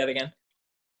bit. Say that again.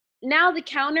 Now the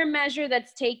countermeasure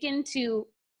that's taken to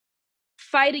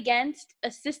fight against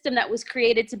a system that was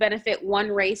created to benefit one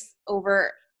race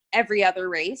over every other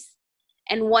race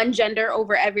and one gender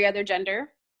over every other gender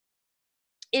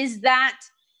is that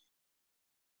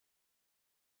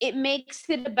it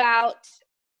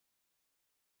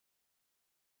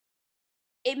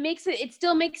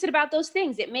still makes it about those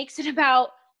things. It makes it about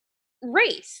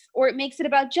race, or it makes it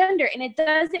about gender, and it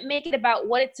doesn't make it about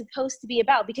what it's supposed to be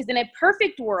about. Because in a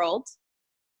perfect world,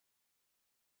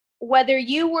 whether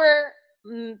you were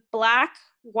Black,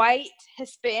 white,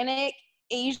 Hispanic,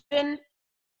 Asian,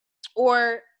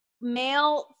 or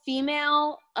male,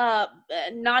 female,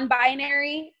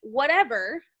 non-binary,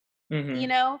 whatever,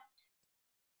 it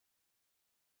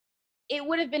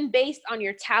would have been based on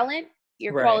your talent,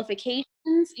 your qualifications,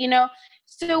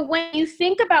 So when you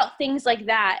think about things like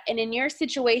that, and in your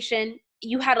situation,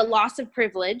 you had a loss of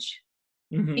privilege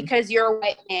because you're a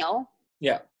white male.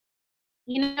 Yeah.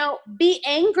 Be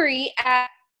angry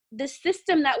at the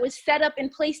system that was set up in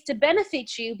place to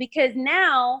benefit you, because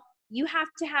now you have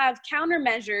to have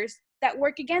countermeasures that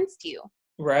work against you.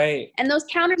 Right. And those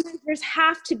countermeasures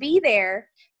have to be there,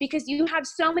 because you have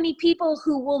so many people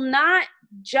who will not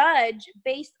judge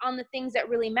based on the things that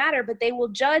really matter, but they will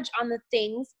judge on the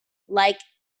things like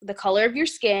the color of your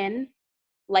skin,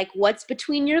 like what's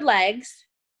between your legs.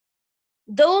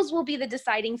 Those will be the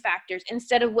deciding factors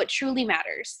instead of what truly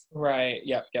matters. Right.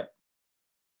 Yep.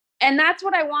 And that's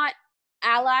what I want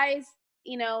allies,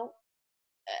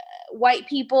 white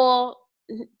people,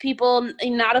 people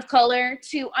not of color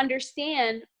to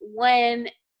understand when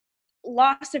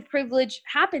loss of privilege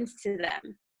happens to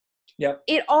them. Yep.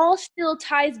 It all still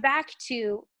ties back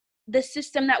to the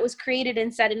system that was created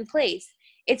and set in place.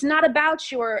 It's not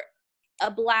about your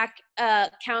Black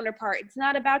counterpart. It's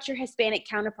not about your Hispanic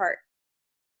counterpart.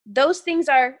 Those things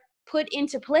are put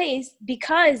into place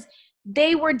because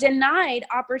they were denied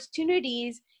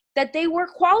opportunities that they were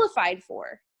qualified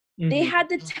for. Mm-hmm. They had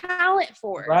the talent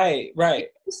for. Right.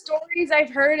 Stories I've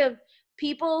heard of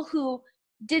people who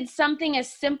did something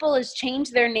as simple as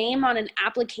change their name on an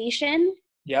application.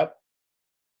 Yep.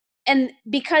 And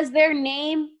because their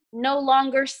name no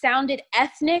longer sounded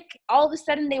ethnic, all of a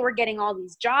sudden they were getting all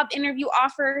these job interview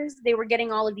offers. They were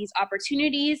getting all of these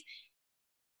opportunities.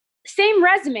 Same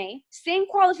resume, same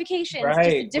qualifications.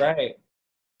 Right.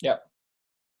 Yep.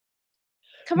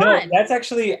 Come on. That's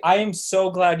actually, I'm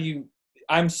so glad you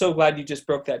just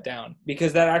broke that down,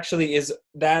 because that actually is,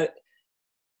 that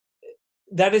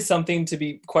is something, to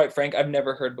be quite frank, I've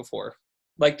never heard before.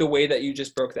 Like the way that you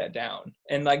just broke that down.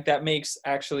 And like, that makes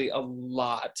actually a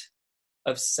lot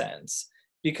of sense,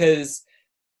 because,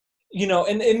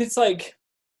 and it's like,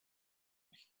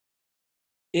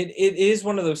 it is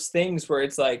one of those things where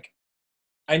it's like,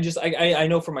 I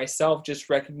know for myself, just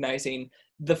recognizing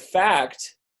the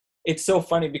fact, it's so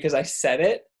funny because I said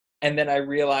it and then I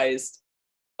realized,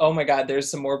 oh my God, there's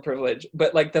some more privilege.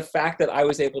 But like the fact that I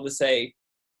was able to say,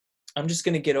 I'm just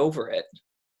going to get over it.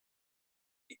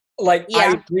 Like,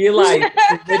 yeah. I realized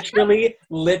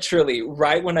literally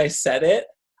right when I said it,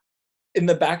 in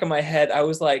the back of my head, I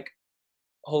was like,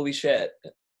 holy shit.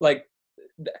 Like,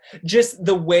 just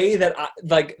the way that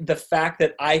like the fact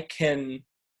that I can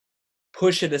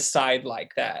push it aside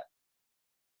like that.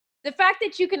 The fact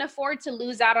that you can afford to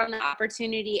lose out on an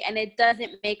opportunity and it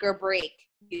doesn't make or break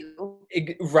you.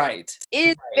 Right.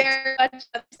 Is very much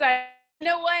upside. You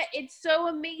know what? It's so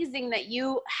amazing that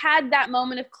you had that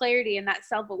moment of clarity and that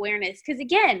self-awareness. Because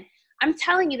again, I'm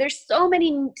telling you, there's so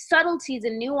many subtleties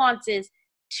and nuances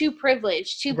to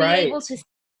privilege, to be able to,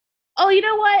 oh, you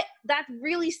know what? That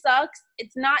really sucks.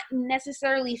 It's not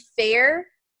necessarily fair,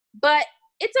 but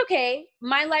it's okay.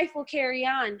 My life will carry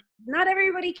on. Not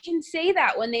everybody can say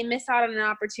that when they miss out on an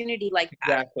opportunity like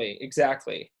that.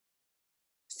 Exactly.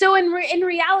 So in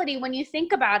reality, when you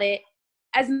think about it,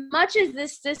 as much as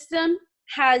this system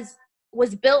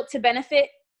was built to benefit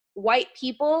white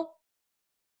people,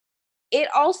 it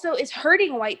also is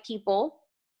hurting white people,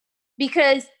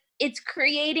 because it's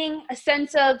creating a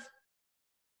sense of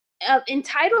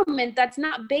entitlement that's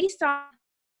not based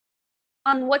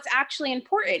on what's actually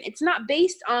important. It's not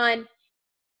based on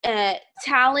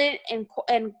talent and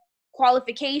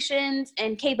qualifications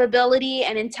and capability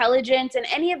and intelligence and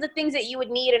any of the things that you would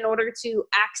need in order to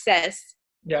access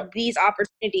these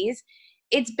opportunities.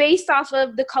 It's based off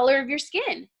of the color of your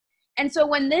skin. And so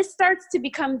when this starts to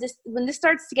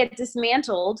get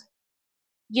dismantled,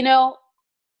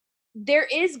 there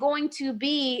is going to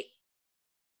be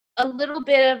a little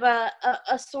bit of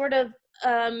a sort of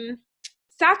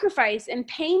sacrifice and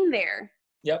pain there.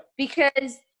 Yep.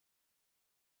 Because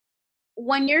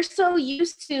when you're so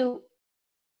used to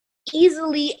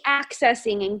easily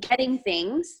accessing and getting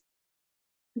things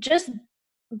just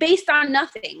based on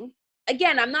nothing.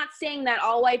 Again, I'm not saying that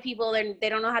all white people, they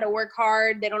don't know how to work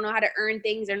hard, they don't know how to earn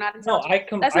things, they're not intelligent.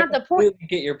 That's not the point. I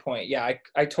get your point. Yeah,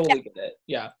 I totally get it.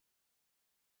 Yeah.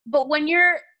 But when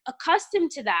you're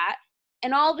accustomed to that,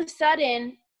 and all of a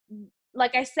sudden,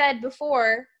 like I said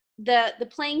before, the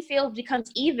playing field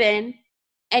becomes even,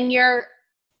 and your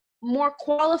more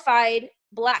qualified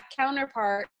Black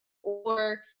counterpart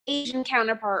or Asian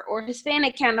counterpart or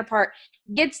Hispanic counterpart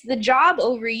gets the job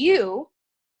over you,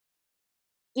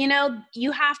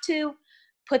 you have to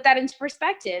put that into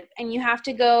perspective, and you have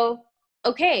to go,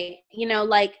 okay,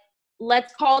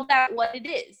 let's call that what it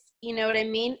is. You know what I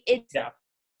mean? It's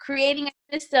creating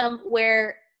a system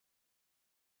where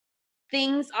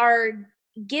things are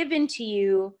given to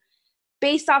you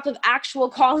based off of actual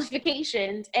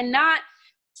qualifications and not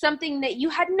something that you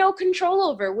had no control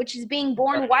over, which is being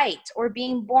born white or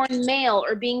being born male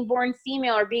or being born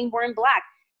female or being born Black.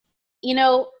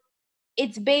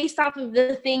 It's based off of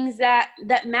the things that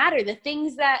matter, the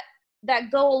things that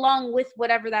go along with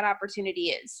whatever that opportunity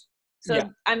is. So,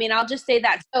 I'll just say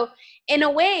that. So in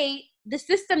a way, the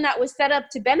system that was set up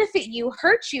to benefit you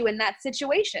hurt you in that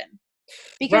situation,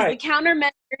 because the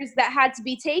countermeasures that had to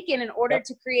be taken in order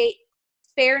to create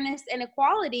fairness and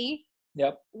equality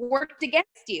worked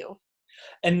against you.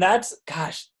 And that's,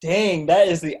 gosh dang, that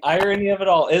is the irony of it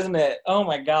all, isn't it? Oh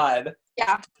my God.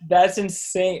 Yeah. That's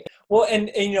insane. Well, and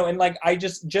like, I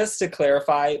just to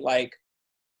clarify, like,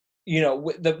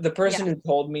 the person Yeah. who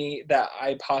told me that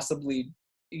I possibly,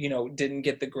 didn't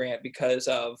get the grant because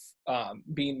of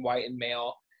being white and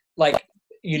male, like,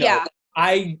 Yeah.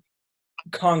 I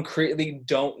concretely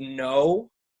don't know,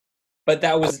 but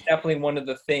that was definitely one of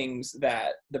the things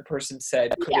that the person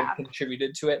said could have Yeah.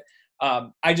 contributed to it.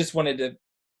 I just wanted to,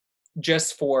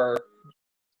 just for,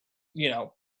 you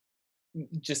know,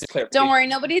 just Don't clarification. worry,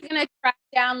 nobody's gonna track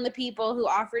down the people who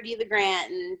offered you the grant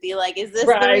and be like, "Is this the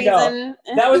Right, I know. reason?"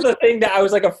 That was the thing that I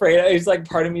was like afraid of. It's like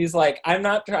part of me is like, I'm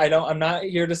not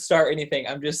here to start anything.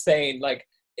 I'm just saying, like,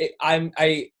 it's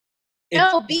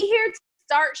No, be here to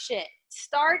start shit.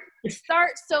 Start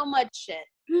so much shit.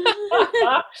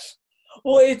 well,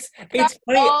 Start it's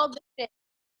funny. all the shit.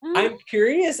 I'm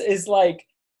curious, is like,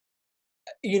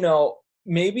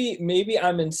 maybe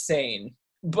I'm insane,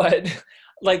 but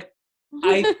like,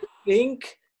 I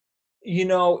think,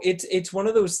 it's one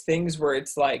of those things where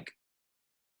it's like,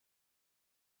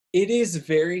 it is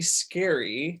very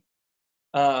scary,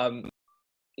 um,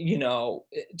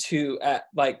 to,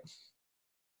 like,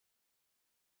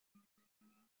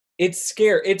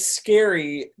 it's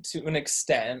scary to an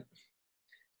extent,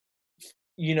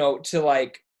 to,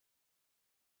 like,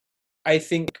 I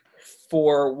think,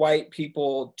 for white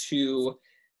people to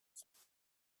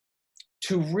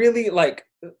really, like,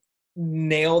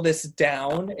 nail this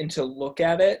down and to look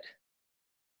at it,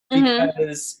 Mm-hmm.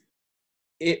 because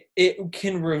it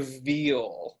can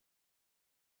reveal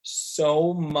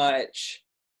so much,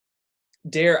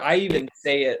 dare I even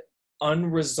say it,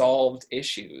 unresolved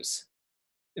issues,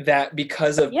 that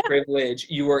because of Yeah. privilege,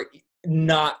 you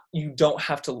don't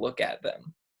have to look at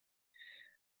them.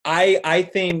 I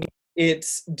think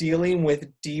it's dealing with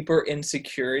deeper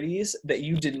insecurities that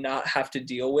you did not have to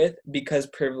deal with because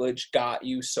privilege got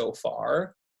you so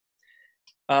far.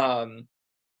 Um,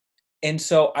 and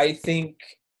so I think,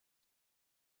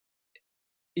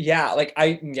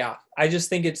 I just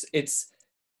think it's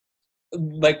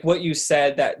like what you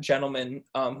said, that gentleman,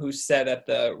 who said at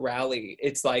the rally.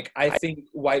 It's like, I think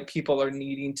white people are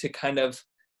needing to kind of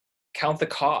count the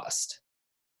cost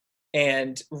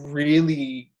and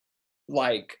really,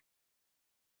 like,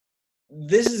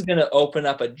 this is going to open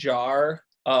up a jar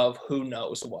of who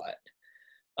knows what.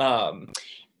 Um,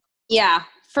 Yeah,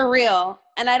 for real.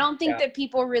 And I don't think yeah. that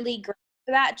people really grasp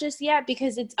that just yet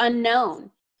because it's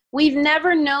unknown. We've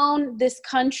never known this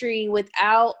country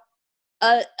without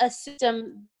a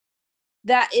system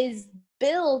that is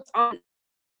built on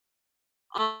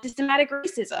systematic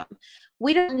racism.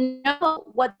 We don't know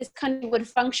what this country would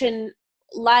function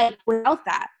like without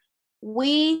that.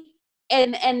 We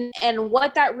and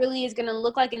what that really is going to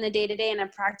look like in the day to day in a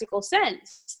practical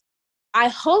sense. I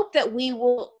hope that we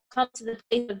will come to the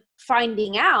place of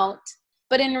finding out,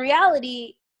 but in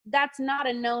reality, that's not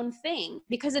a known thing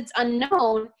because it's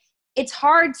unknown. It's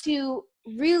hard to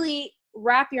really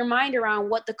wrap your mind around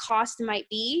what the cost might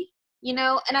be, and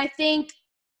I think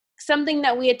something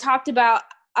that we had talked about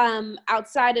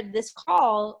outside of this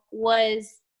call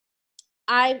was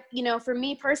for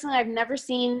me personally, I've never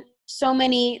seen so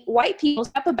many white people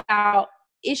talk about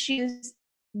issues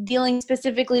dealing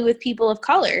specifically with people of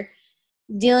color,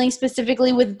 dealing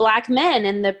specifically with Black men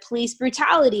and the police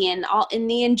brutality and all and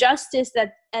the injustice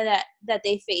that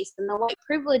they face and the white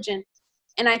privilege.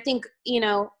 And I think,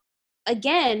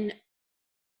 again,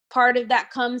 part of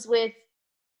that comes with,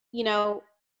 you know,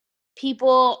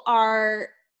 people are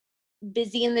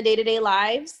busy in the day-to-day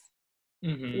lives,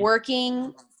 Hmm.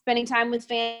 working, spending time with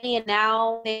family, and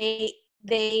now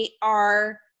they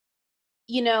are,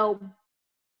 you know,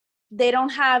 they don't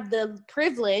have the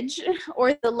privilege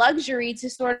or the luxury to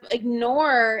sort of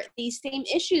ignore these same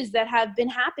issues that have been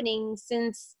happening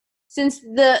since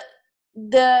the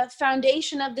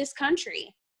foundation of this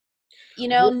country.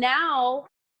 Well, Now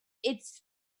it's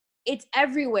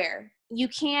everywhere. You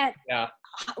can't yeah.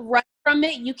 run from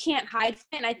it. You can't hide from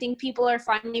it. And I think people are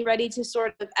finally ready to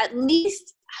sort of at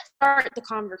least start the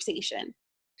conversation.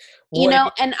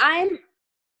 Well, And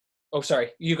oh,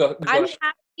 sorry. You go. You go I'm ahead.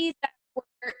 happy that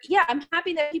I'm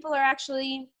happy that people are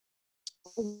actually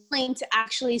willing to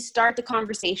actually start the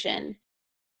conversation,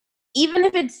 even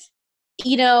if it's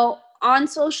on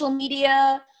social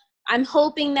media. I'm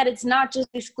hoping that it's not just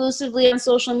exclusively on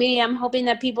social media. I'm hoping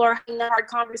that people are having the hard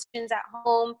conversations at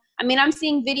home. I mean, I'm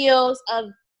seeing videos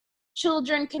of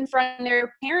children confronting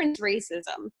their parents'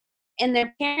 racism and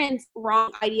their parents'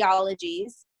 wrong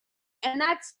ideologies, and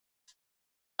that's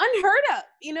unheard of.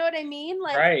 You know what I mean?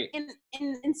 Like Right.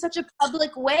 in such a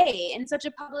public way, and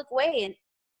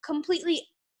completely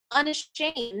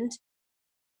unashamed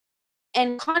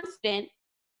and confident,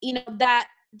 that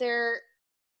their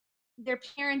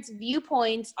parents'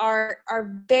 viewpoints are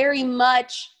very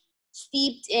much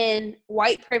steeped in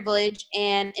white privilege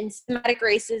and in systematic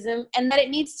racism, and that it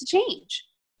needs to change.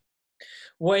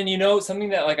 Well, and you know, something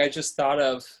that like I just thought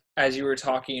of as you were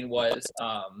talking was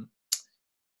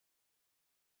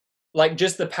like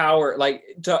just the power, like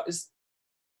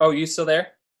oh, you still there?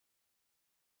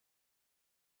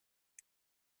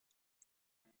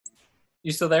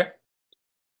 You still there?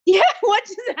 Yeah, what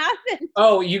just happened?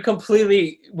 Oh, you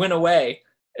completely went away.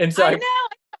 And so I know.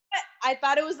 I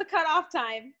thought it was the cutoff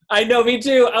time. I know, me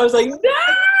too. I was like, no!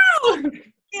 It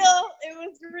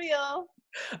was real.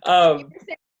 Um, you were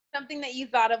saying something that you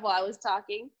thought of while I was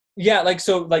talking. Yeah, like,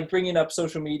 so, like, bringing up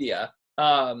social media.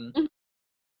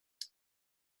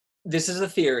 This is a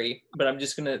theory, but I'm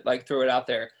just gonna, like, throw it out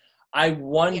there. I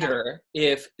wonder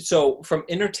if, so, from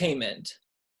entertainment,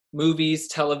 movies,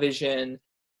 television,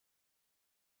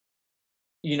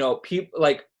 you know, people,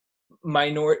 like,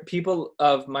 people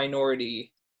of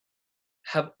minority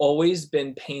have always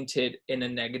been painted in a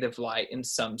negative light in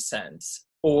some sense,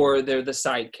 or they're the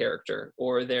side character,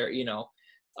 or they're, you know,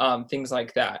 things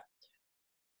like that.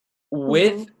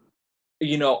 With,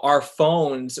 you know, our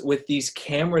phones, with these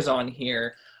cameras on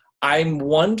here, I'm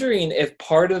wondering if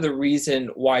part of the reason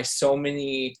why so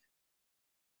many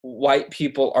white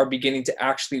people are beginning to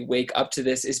actually wake up to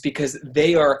this is because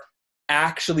they are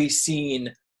actually seeing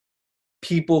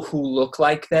people who look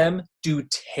like them do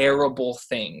terrible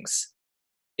things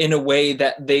in a way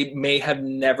that they may have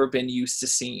never been used to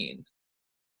seeing.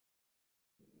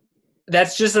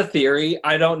 That's just a theory.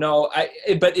 I don't know.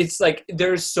 But it's like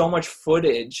there's so much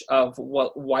footage of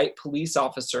what white police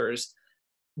officers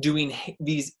doing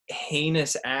these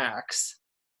heinous acts.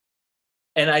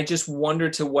 And I just wonder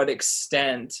to what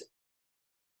extent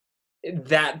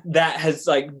that has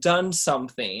like done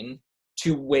something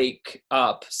to wake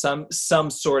up some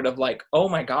sort of like, oh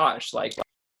my gosh, like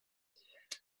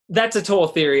that's a total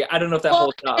theory. I don't know if that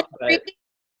holds up. But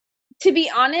to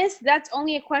be honest, that's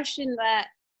only a question that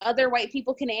other white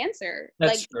people can answer.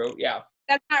 That's true, yeah.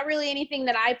 That's not really anything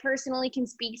that I personally can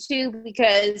speak to,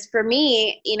 because for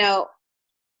me, you know,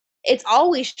 it's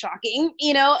always shocking,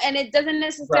 you know, and it doesn't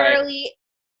necessarily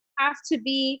have to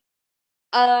be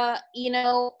you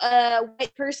know, a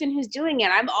white person who's doing it.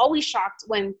 I'm always shocked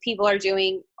when people are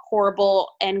doing horrible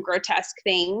and grotesque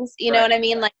things. You know what I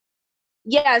mean? Like,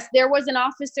 yes, there was an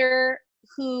officer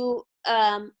who,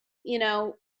 you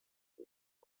know,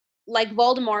 like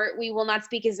Voldemort, we will not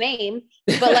speak his name,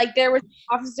 but like there was an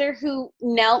officer who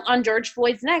knelt on George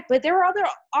Floyd's neck, but there were other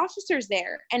officers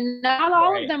there, and not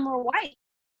all of them were white,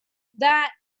 that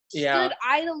stood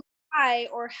idly by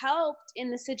or helped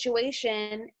in the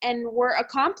situation and were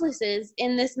accomplices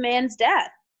in this man's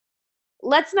death.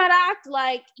 Let's not act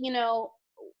like, you know,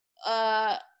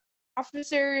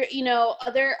 officer, you know,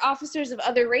 other officers of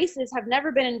other races have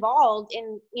never been involved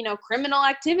in, you know, criminal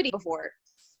activity before.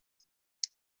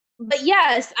 But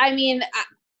yes, I mean,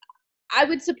 I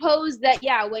would suppose that,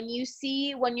 yeah, when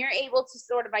you're able to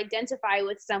sort of identify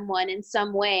with someone in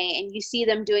some way and you see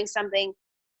them doing something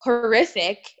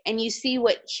horrific and you see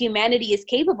what humanity is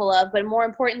capable of, but more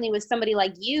importantly, what somebody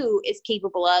like you is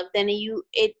capable of, then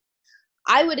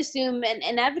I would assume, and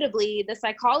inevitably the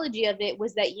psychology of it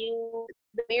was that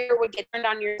the mirror would get turned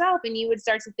on yourself and you would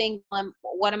start to think,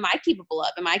 what am I capable of?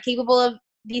 Am I capable of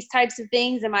these types of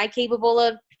things? Am I capable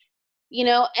of, you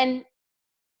know, and,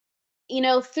 you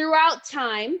know, throughout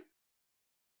time,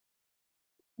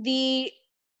 the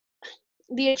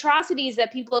atrocities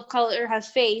that people of color have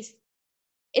faced,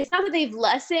 it's not that they've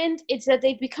lessened, it's that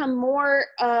they've become more,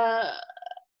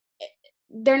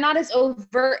 they're not as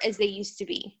overt as they used to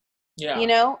be. Yeah. You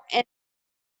know? And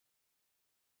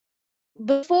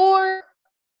before,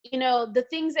 you know, the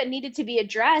things that needed to be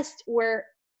addressed were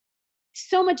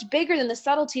so much bigger than the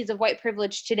subtleties of white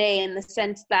privilege today, in the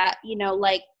sense that, you know,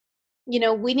 like, you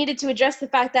know, we needed to address the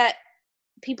fact that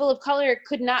people of color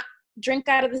could not drink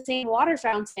out of the same water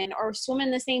fountain or swim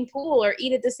in the same pool or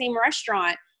eat at the same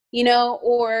restaurant, you know,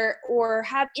 or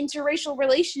have interracial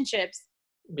relationships.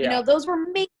 Yeah. You know, those were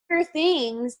major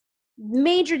things,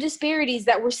 major disparities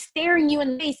that were staring you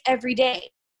in the face every day,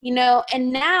 you know, and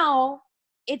now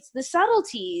it's the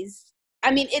subtleties. I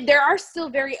mean, there are still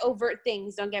very overt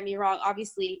things, don't get me wrong.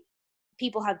 Obviously,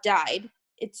 people have died.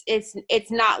 It's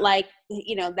not like,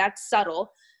 you know, that's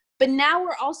subtle. But now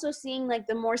we're also seeing like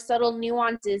the more subtle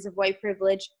nuances of white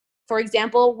privilege. For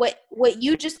example, what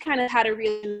you just kind of had a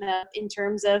reason of in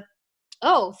terms of,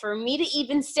 oh, for me to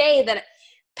even say that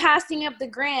passing up the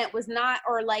grant was not,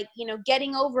 or like, you know,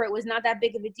 getting over it was not that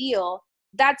big of a deal.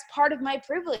 That's part of my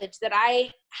privilege, that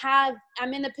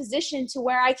I'm in a position to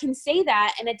where I can say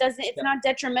that, and it's not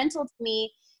detrimental to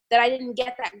me that I didn't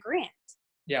get that grant.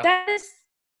 Yeah.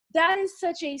 that is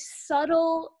such a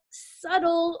subtle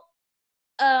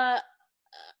uh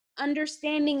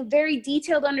understanding, very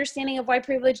detailed understanding of white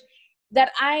privilege,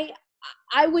 that I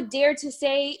would dare to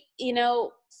say,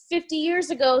 50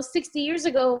 years ago, 60 years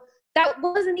ago, that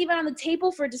wasn't even on the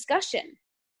table for discussion.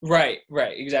 Right,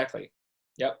 exactly.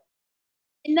 Yep.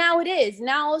 And now it is.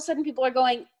 Now all of a sudden people are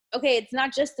going, okay, it's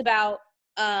not just about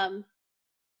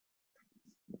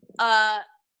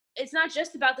it's not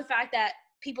just about the fact that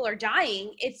people are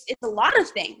dying. It's a lot of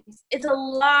things. It's a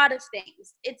lot of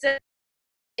things. It's a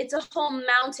whole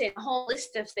mountain, a whole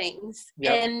list of things.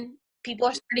 Yep. And people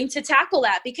are starting to tackle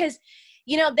that because,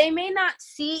 they may not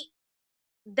see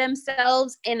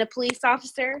themselves in a police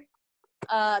officer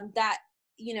that,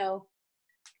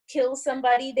 kills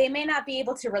somebody. They may not be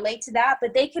able to relate to that,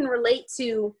 but they can relate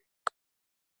to,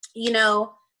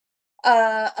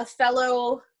 a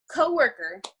fellow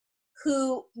coworker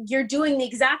who you're doing the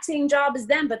exact same job as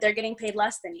them, but they're getting paid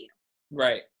less than you.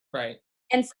 Right.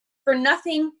 And for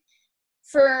nothing,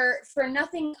 for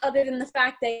nothing other than the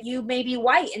fact that you may be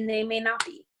white and they may not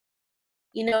be.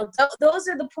 Those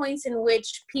are the points in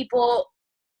which people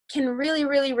can really,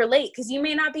 really relate, because you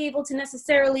may not be able to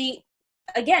necessarily,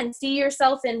 again, see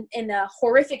yourself in a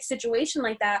horrific situation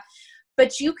like that,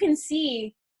 but you can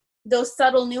see those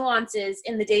subtle nuances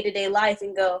in the day-to-day life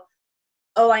and go,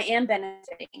 oh, I am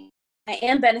benefiting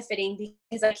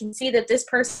because I can see that this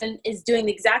person is doing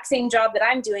the exact same job that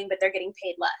I'm doing, but they're getting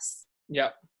paid less.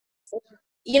 Yep.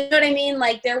 You know what I mean?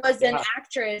 Like, there was an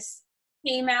actress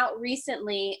came out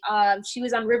recently. She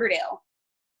was on Riverdale.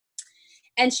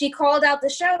 And she called out the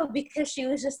show because she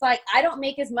was just like, I don't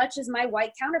make as much as my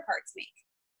white counterparts make.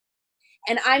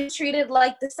 And I'm treated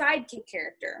like the sidekick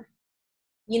character.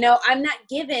 I'm not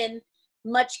given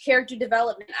much character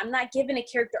development. I'm not given a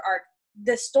character arc.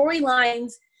 The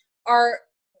storylines are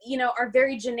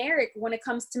very generic when it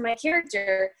comes to my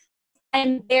character.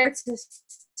 I'm there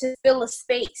to fill a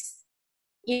space.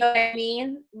 You know what I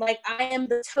mean? Like, I am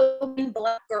the token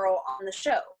black girl on the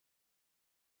show.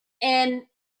 And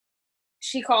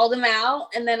she called him out,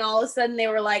 and then all of a sudden they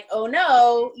were like, oh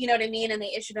no, you know what I mean? And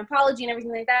they issued an apology and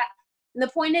everything like that. And the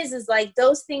point is like,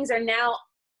 those things are now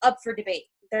up for debate.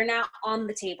 They're now on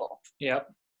the table. Yep.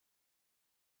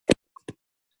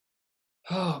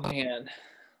 Oh man.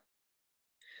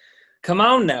 Come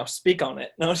on now, speak on it.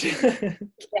 No. Yeah.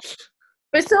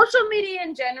 But social media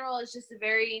in general is just a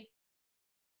very,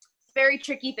 very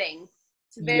tricky thing.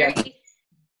 It's a very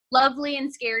lovely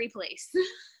and scary place.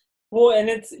 Well, and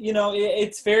it's,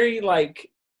 it's very like,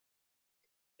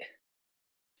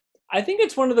 I think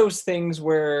it's one of those things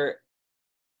where,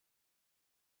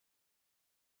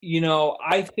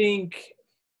 I think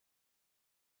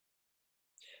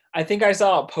I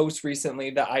saw a post recently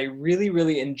that I really,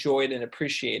 really enjoyed and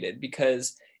appreciated,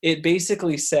 because it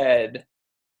basically said,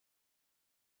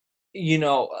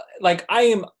 like,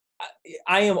 I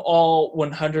am all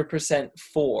 100%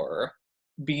 for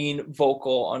being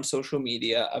vocal on social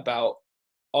media about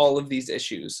all of these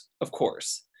issues, of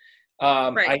course.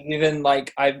 Right. I even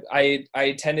I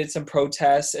attended some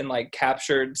protests and like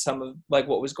captured some of like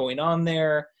what was going on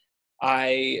there.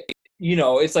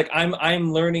 It's like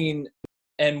I'm learning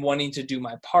and wanting to do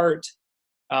my part.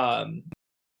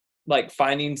 Like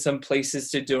finding some places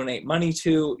to donate money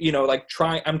to,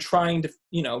 I'm trying to,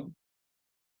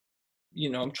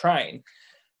 I'm trying.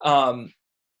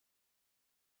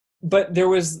 But there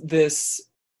was this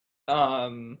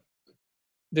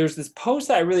post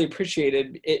that I really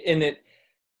appreciated, and it,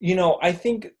 I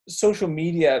think social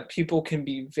media, people can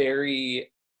be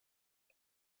very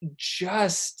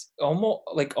just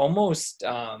almost like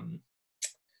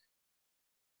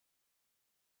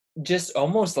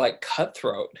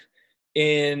cutthroat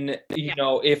in,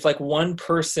 if like one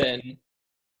person,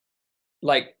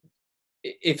 like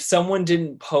if someone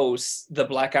didn't post the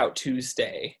Blackout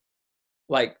Tuesday,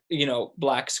 like,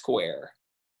 Black Square,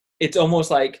 it's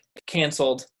almost like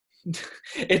canceled.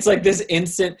 It's like this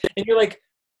instant, and you're like,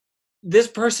 this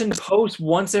person posts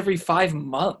once every 5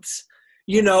 months.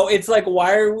 It's like,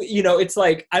 why are we, it's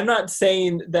like, I'm not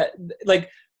saying that, like,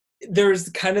 there's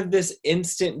kind of this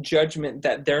instant judgment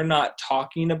that they're not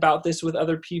talking about this with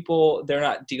other people. They're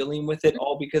not dealing with it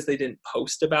all because they didn't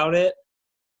post about it.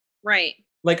 Right.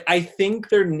 Like, I think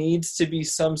there needs to be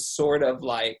some sort of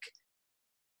like,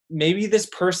 maybe this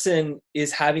person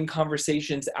is having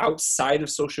conversations outside of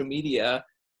social media,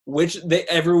 which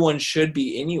everyone should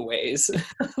be anyways,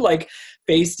 like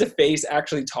face to face,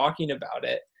 actually talking about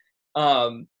it.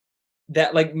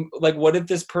 That like what if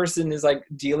this person is like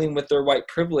dealing with their white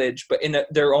privilege, but in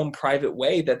their own private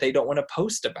way that they don't want to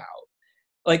post about?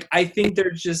 Like, I think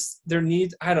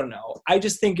I don't know. I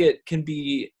just think it can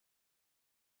be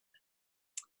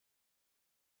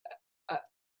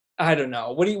I don't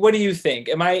know. What do you think?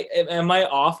 Am I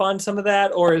off on some of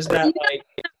that, or is that like?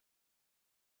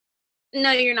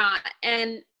 No, you're not.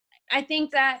 And I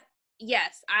think that,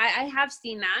 yes, I have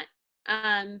seen that.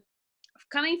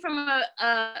 Coming from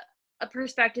a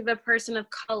perspective, a person of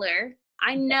color,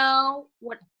 I know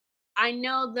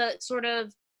the sort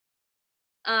of,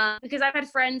 because I've had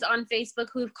friends on Facebook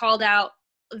who've called out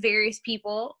various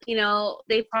people,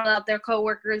 they've called out their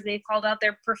coworkers, they've called out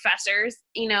their professors,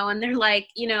 and they're like,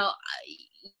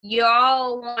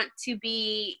 y'all want to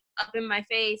be up in my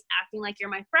face acting like you're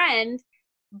my friend.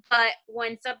 But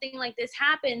when something like this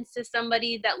happens to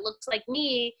somebody that looks like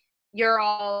me, you're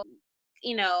all,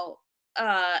 MIA.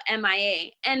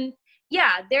 And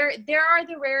yeah, there are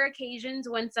the rare occasions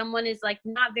when someone is like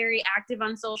not very active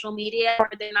on social media, or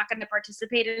they're not going to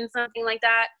participate in something like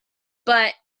that.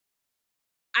 But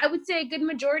I would say a good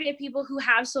majority of people who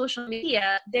have social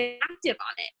media, they're active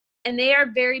on it. And they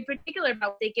are very particular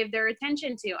about what they give their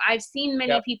attention to. I've seen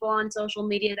many people on social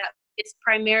media that it's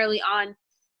primarily on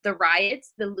the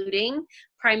riots, the looting,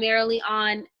 primarily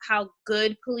on how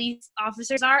good police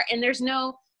officers are, and there's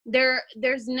no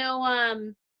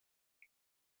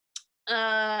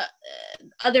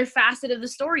other facet of the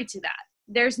story to that.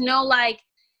 There's no like,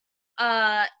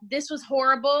 this was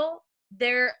horrible.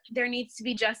 There needs to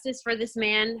be justice for this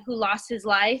man who lost his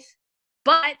life,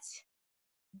 but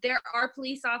there are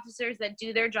police officers that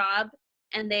do their job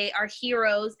and they are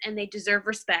heroes and they deserve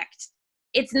respect.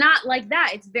 It's not like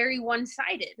that. It's very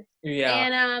one-sided.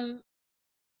 Yeah.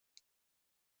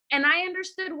 And I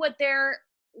understood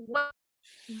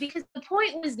because the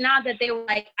point was not that they were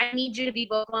like, I need you to be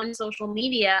vocal on social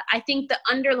media. I think the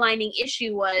underlining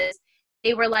issue was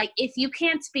they were like, if you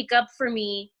can't speak up for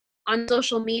me on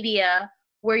social media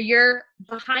where you're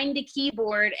behind a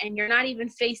keyboard and you're not even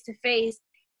face to face,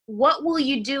 what will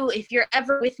you do if you're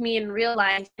ever with me in real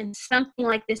life and something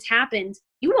like this happens?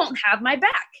 You won't have my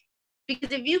back.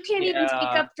 Because if you can't even speak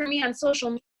up for me on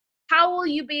social media, how will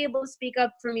you be able to speak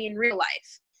up for me in real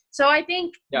life? So I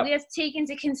think we have to take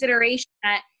into consideration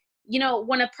that,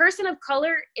 when a person of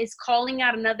color is calling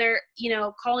out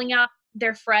calling out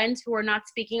their friends who are not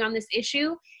speaking on this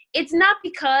issue, it's not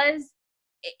because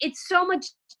it's so much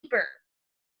deeper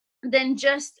than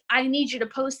just, I need you to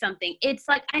post something. It's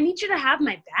like, I need you to have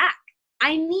my back.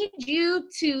 I need you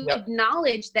to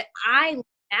acknowledge that I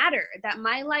matter, that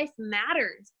my life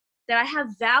matters, that I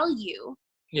have value.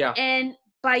 Yeah. And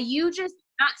by you just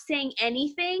not saying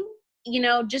anything,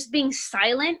 just being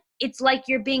silent, it's like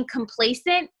you're being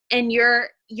complacent and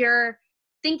you're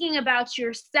thinking about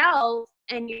yourself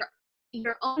and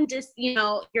your own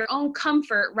your own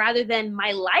comfort rather than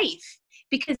my life.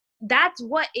 Because that's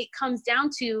what it comes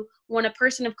down to when a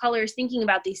person of color is thinking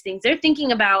about these things. They're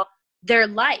thinking about their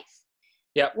life.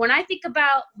 Yeah. When I think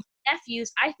about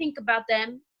nephews, I think about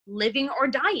them living or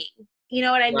dying. You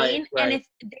know what I mean? Right. And if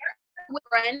they're with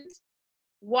friends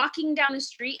walking down the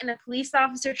street and a police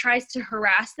officer tries to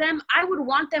harass them, I would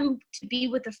want them to be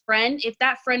with a friend, if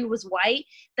that friend was white,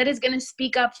 that is going to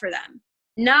speak up for them,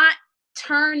 not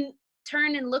turn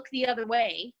and look the other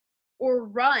way or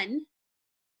run.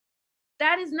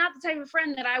 That is not the type of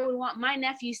friend that I would want my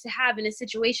nephews to have in a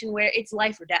situation where it's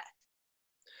life or death.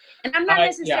 And I'm not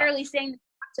necessarily saying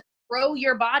to throw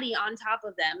your body on top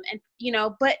of them, and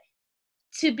but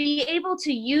to be able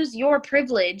to use your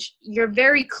privilege, your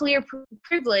very clear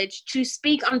privilege, to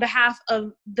speak on behalf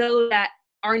of those that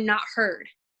are not heard,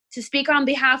 to speak on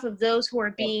behalf of those who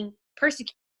are being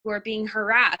persecuted, who are being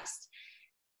harassed,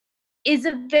 is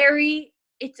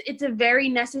it's a very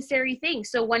necessary thing.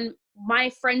 So when my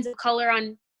friends of color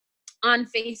on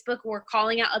Facebook were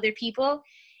calling out other people,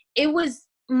 it was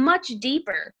much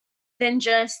deeper than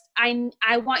just,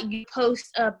 I want you to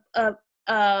post a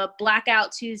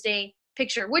Blackout Tuesday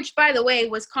picture, which by the way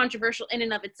was controversial in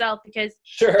and of itself, because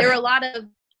there were a lot of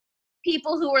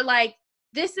people who were like,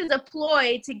 this is a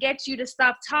ploy to get you to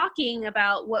stop talking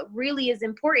about what really is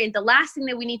important. The last thing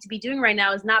that we need to be doing right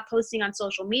now is not posting on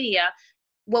social media.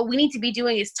 What we need to be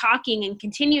doing is talking and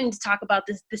continuing to talk about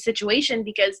the situation,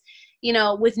 because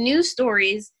with news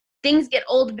stories, things get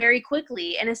old very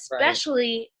quickly, and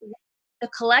especially the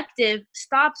collective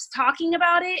stops talking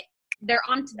about it, they're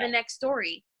on to the next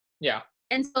story. Yeah.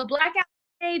 And so Blackout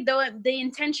Day, though the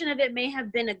intention of it may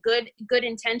have been a good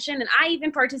intention, and I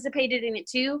even participated in it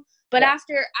too, but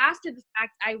after the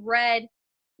fact, I read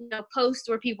posts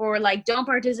where people were like, don't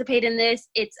participate in this.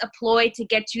 It's a ploy to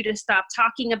get you to stop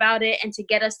talking about it and to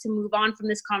get us to move on from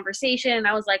this conversation. And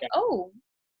I was like, oh,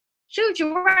 shoot,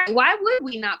 you're right. Why would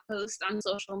we not post on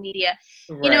social media?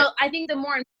 Right. I think the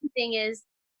more important thing is,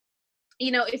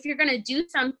 if you're going to do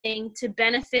something to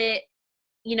benefit,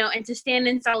 and to stand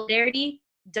in solidarity,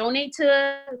 donate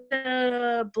to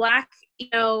the Black,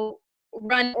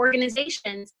 run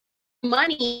organizations,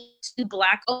 money to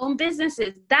Black owned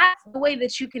businesses. That's the way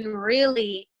that you can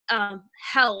really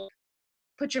help.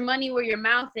 Put your money where your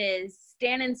mouth is,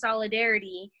 stand in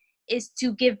solidarity, is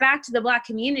to give back to the Black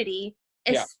community,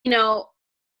 in that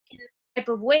type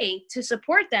of way, to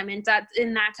support them in that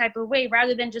type of way,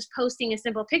 rather than just posting a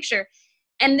simple picture.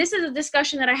 And this is a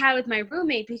discussion that I had with my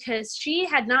roommate, because she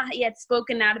had not yet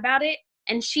spoken out about it.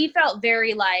 And she felt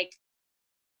very like,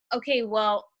 okay,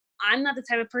 well, I'm not the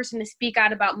type of person to speak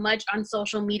out about much on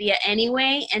social media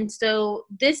anyway. And so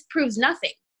this proves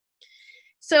nothing.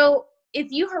 So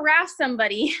if you harass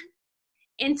somebody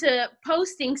into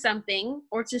posting something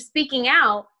or to speaking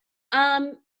out,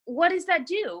 what does that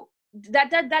do?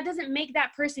 That doesn't make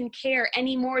that person care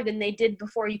any more than they did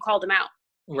before you called them out.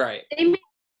 Right. They may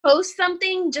post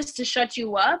something just to shut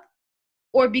you up,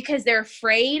 or because they're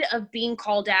afraid of being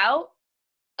called out.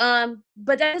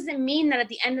 But that doesn't mean that at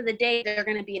the end of the day, they're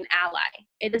going to be an ally.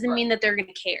 It doesn't mean that they're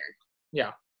going to care.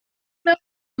 Yeah. So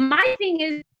my thing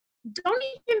is, don't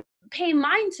even pay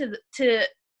mind to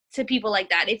people like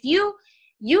that. If you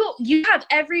have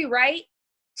every right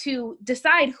to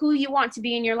decide who you want to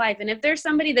be in your life. And if there's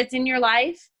somebody that's in your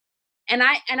life, and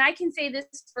I can say this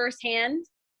firsthand,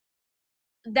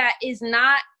 that is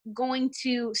not going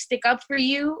to stick up for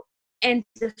you and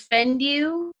defend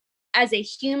you as a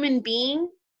human being,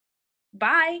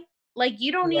 bye. Like,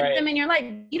 you don't need them in your life.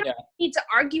 You don't need to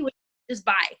argue with them, just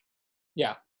bye.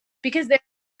 Yeah. Because there's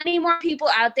many more people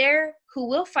out there who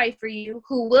will fight for you,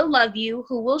 who will love you,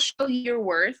 who will show you your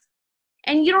worth,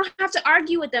 and you don't have to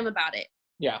argue with them about it.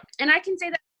 Yeah. And I can say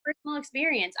that from personal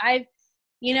experience. I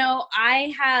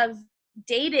have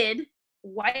dated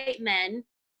white men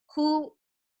who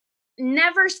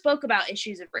never spoke about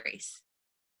issues of race.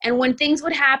 And when things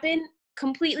would happen,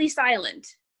 completely silent.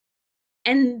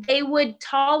 And they would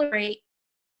tolerate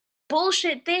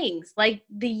bullshit things, like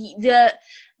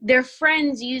their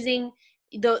friends using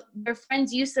their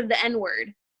friends' use of the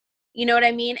N-word. You know what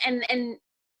I mean? And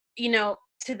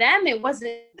to them it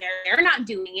wasn't, they're not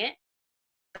doing it.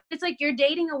 It's like you're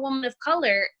dating a woman of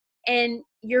color and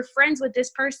you're friends with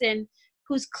this person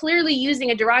who's clearly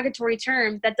using a derogatory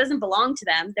term that doesn't belong to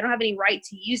them. They don't have any right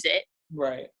to use it.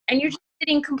 Right. And you're just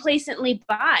sitting complacently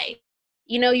by.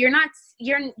 You're not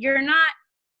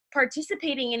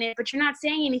participating in it, but you're not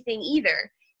saying anything either.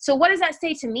 So what does that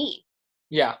say to me?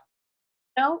 Yeah.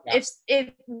 Yeah. If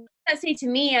what does that say to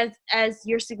me as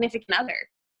your significant other?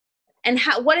 And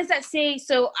what does that say?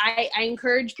 So I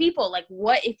encourage people, like,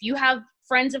 what if you have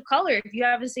friends of color, if you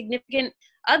have a significant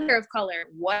other of color,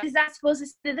 what is that supposed to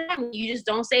say to them? You just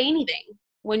don't say anything.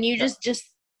 When you just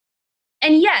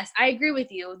and yes, I agree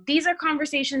with you. These are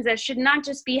conversations that should not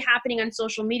just be happening on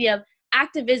social media.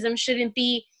 Activism shouldn't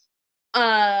be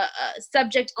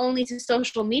subject only to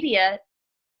social media.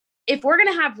 If we're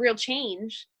going to have real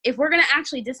change, if we're going to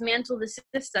actually dismantle the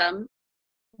system,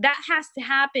 that has to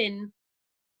happen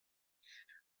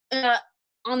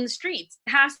on the streets.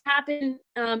 It has to happen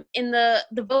in the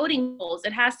voting polls.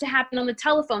 It has to happen on the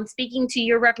telephone, speaking to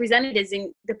your representatives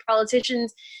and the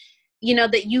politicians,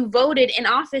 that you voted in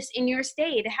office in your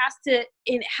state. It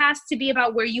has to be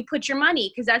about where you put your money,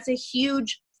 because that's a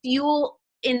huge fuel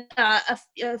in a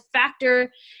factor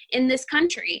in this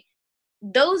country.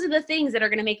 Those are the things that are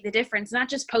going to make the difference, not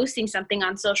just posting something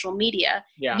on social media.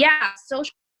 Yeah,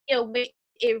 social media,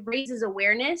 it raises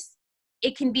awareness.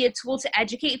 It can be a tool to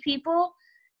educate people,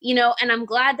 and I'm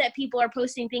glad that people are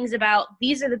posting things about,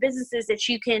 these are the businesses that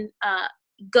you can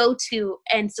go to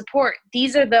and support.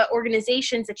 These are the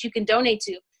organizations that you can donate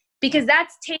to, because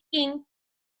that's taking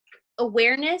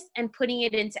awareness and putting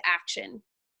it into action.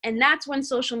 And that's when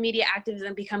social media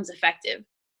activism becomes effective.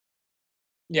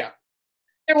 Yeah.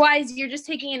 Otherwise, you're just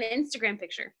taking an Instagram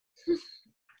picture.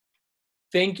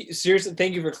 Thank you. Seriously,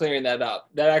 thank you for clearing that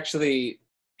up. That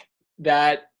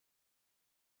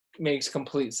makes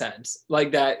complete sense.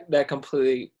 Like that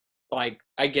completely, like,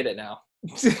 I get it now.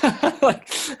 Like,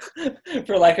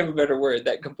 for lack of a better word,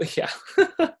 yeah. Do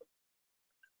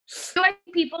I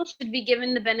think people should be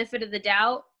given the benefit of the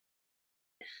doubt?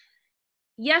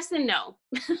 Yes and no.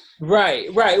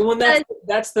 Right. Well,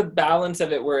 that's the balance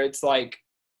of it, where it's like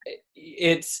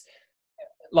I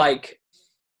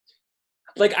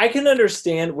can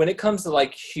understand when it comes to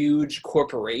like huge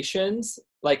corporations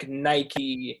like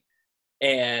Nike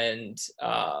and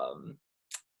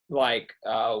like,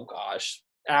 oh gosh,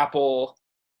 Apple,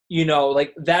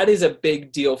 like that is a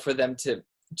big deal for them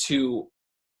to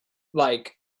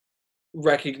like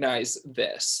recognize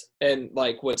this and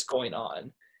like what's going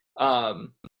on.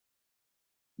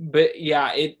 But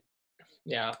yeah,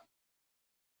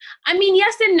 I mean,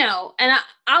 yes and no. And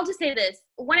I'll just say this.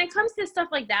 When it comes to stuff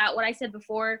like that, what I said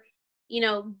before,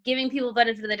 giving people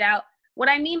benefit of the doubt, what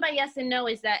I mean by yes and no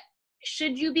is that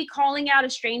should you be calling out a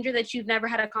stranger that you've never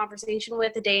had a conversation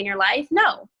with a day in your life?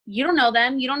 No. You don't know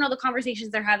them. You don't know the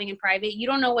conversations they're having in private. You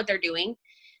don't know what they're doing.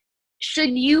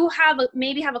 Should you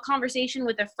maybe have a conversation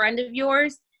with a friend of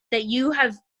yours that you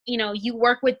have, you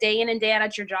work with day in and day out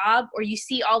at your job, or you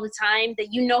see all the time,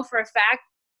 that you know for a fact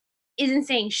isn't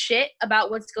saying shit about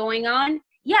what's going on?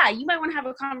 Yeah, you might want to have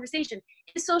a conversation.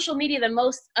 Is social media the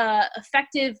most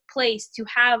effective place to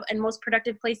have and most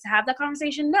productive place to have that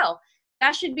conversation? No.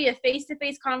 That should be a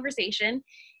face-to-face conversation.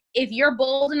 If you're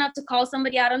bold enough to call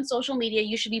somebody out on social media,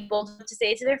 you should be bold enough to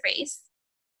say it to their face.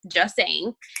 Just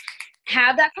saying.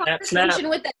 Have that conversation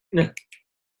with them.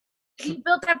 You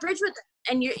built that bridge with them.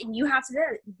 And you have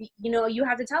to, you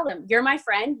have to tell them, you're my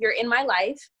friend, you're in my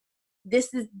life.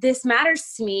 This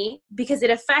matters to me because it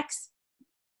affects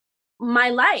my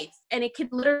life, and it could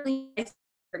literally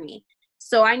for me.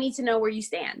 So I need to know where you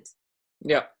stand.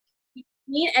 Yeah.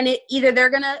 And it either they're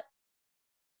gonna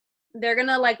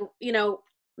like,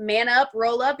 man up,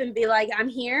 roll up, and be like, I'm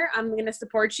here, I'm gonna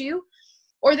support you,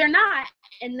 or they're not.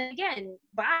 And then again,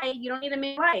 bye. You don't need a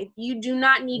main life. You do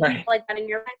not need people like that in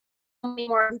your life. So many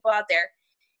more people out there.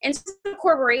 And some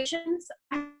corporations,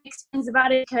 I make things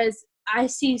about it because I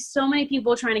see so many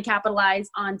people trying to capitalize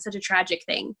on such a tragic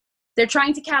thing. They're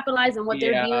trying to capitalize on what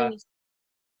they're doing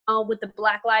with the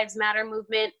Black Lives Matter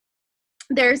movement.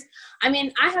 I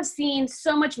have seen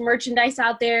so much merchandise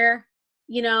out there,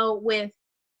 with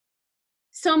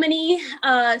so many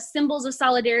symbols of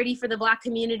solidarity for the Black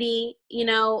community,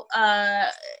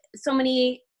 so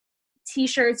many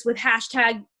t-shirts with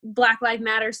hashtag Black Lives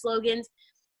Matter slogans.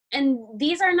 And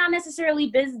these are not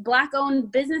necessarily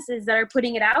Black-owned businesses that are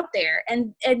putting it out there.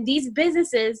 And these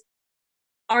businesses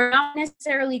are not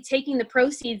necessarily taking the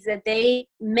proceeds that they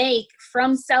make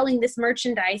from selling this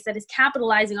merchandise that is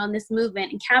capitalizing on this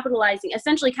movement and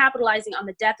essentially capitalizing on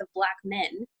the death of Black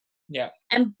men. Yeah.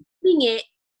 And putting it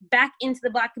back into the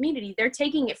Black community. They're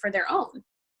taking it for their own.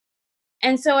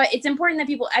 And so it's important that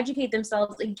people educate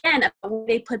themselves, again, about where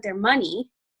they put their money.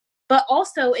 But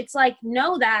also, it's like,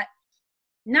 know that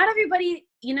not everybody,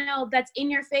 that's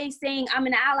in your face saying, I'm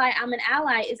an ally,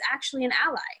 is actually an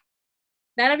ally.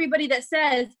 Not everybody that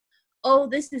says, oh,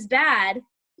 this is bad,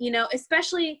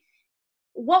 especially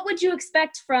what would you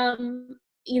expect from,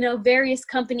 various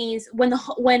companies when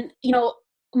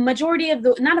majority of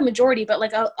not a majority, but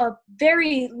like a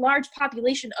very large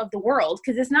population of the world,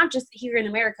 because it's not just here in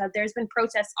America, there's been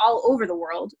protests all over the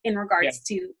world in regards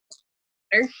to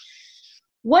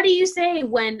what do you say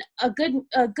when a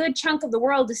good chunk of the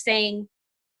world is saying,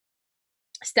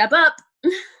 step up?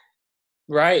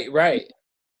 Right.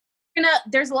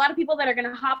 There's a lot of people that are going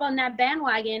to hop on that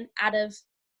bandwagon out of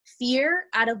fear,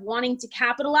 out of wanting to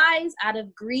capitalize, out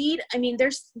of greed. I mean,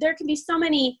 there can be so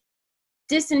many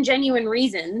disingenuous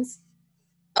reasons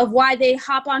of why they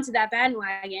hop onto that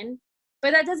bandwagon,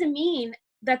 but that doesn't mean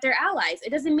that they're allies. It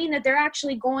doesn't mean that they're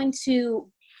actually going to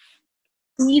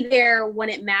be there when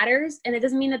it matters, and it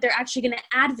doesn't mean that they're actually going to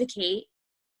advocate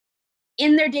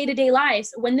in their day-to-day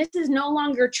lives. When this is no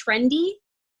longer trendy,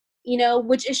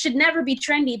 which it should never be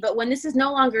trendy, but when this is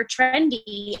no longer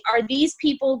trendy, are these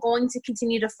people going to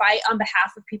continue to fight on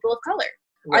behalf of people of color?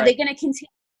 Right. Are they going to continue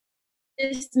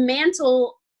to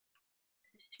dismantle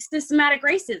systematic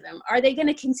racism? Are they going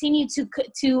to continue to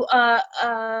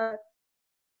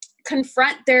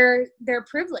confront their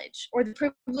privilege or the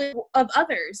privilege of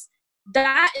others?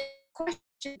 That is a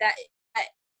question that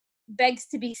begs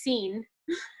to be seen,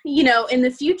 in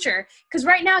the future. Because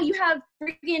right now you have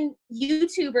freaking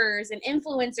YouTubers and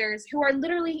influencers who are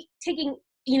literally taking,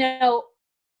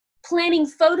 planning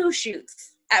photo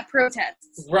shoots at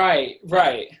protests. Right.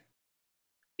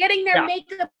 Getting their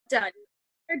makeup done.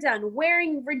 They're done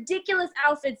wearing ridiculous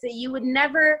outfits that you would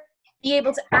never be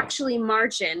able to actually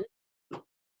march in.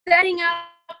 Setting up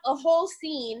a whole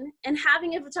scene and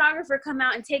having a photographer come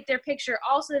out and take their picture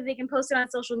also that they can post it on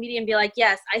social media and be like,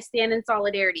 yes, I stand in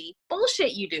solidarity.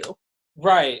 Bullshit you do.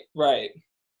 Right.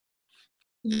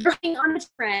 You're on a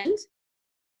trend.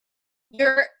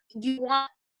 You want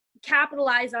to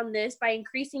capitalize on this by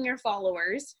increasing your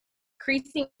followers,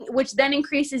 which then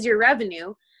increases your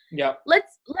revenue. Yeah.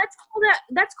 Let's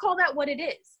call that what it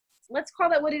is. Let's call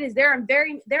that what it is. There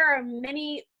are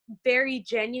many very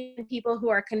genuine people who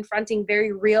are confronting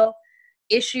very real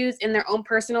issues in their own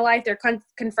personal life. They're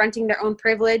confronting their own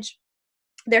privilege.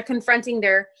 They're confronting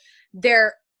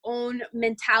their own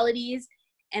mentalities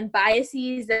and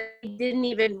biases that they didn't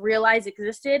even realize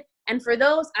existed. And for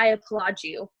those, I applaud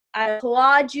you. I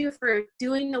applaud you for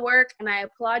doing the work, and I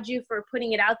applaud you for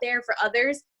putting it out there for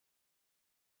others.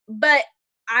 But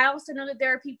I also know that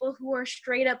there are people who are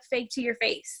straight up fake to your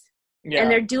face. Yeah.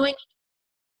 And they're doing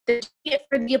it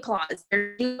for the applause.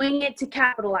 They're doing it to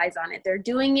capitalize on it. They're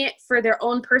doing it for their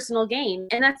own personal gain.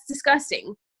 And that's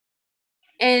disgusting.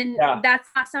 And that's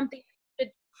not something that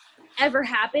should ever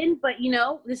happen. But, you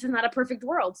know, this is not a perfect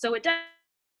world. So it does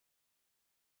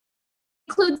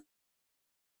include,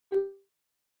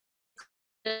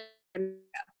 I feel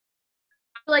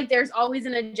like there's always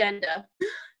an agenda.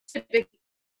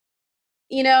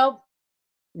 You know?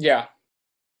 Yeah.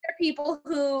 There are people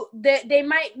who they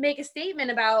might make a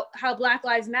statement about how Black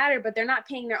Lives Matter, but they're not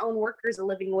paying their own workers a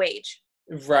living wage.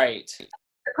 Right.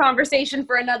 Conversation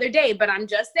for another day, but I'm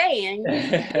just saying,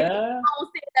 if you don't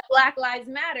say that Black Lives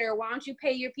Matter, why don't you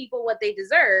pay your people what they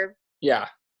deserve? Yeah.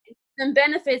 Some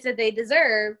benefits that they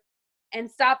deserve, and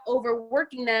stop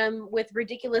overworking them with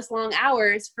ridiculous long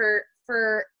hours for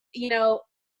you know,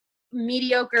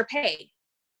 mediocre pay.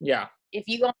 Yeah. If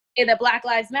you gonna say that Black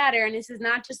Lives Matter, and this is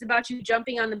not just about you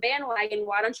jumping on the bandwagon,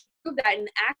 why don't you prove that in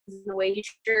actions in the way you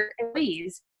treat your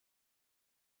employees?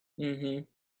 Mm-hmm.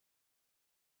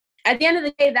 At the end of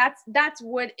the day, that's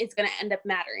what it's gonna end up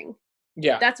mattering.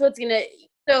 Yeah. That's what's gonna.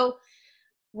 So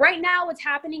right now, what's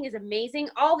happening is amazing.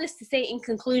 All this to say in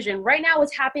conclusion, right now,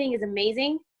 what's happening is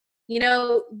amazing. You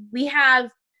know, we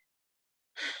have,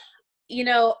 you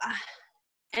know,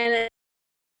 and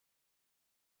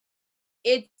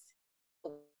it's,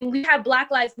 we have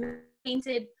Black Lives Matter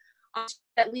painted on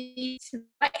that leads to the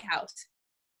White House.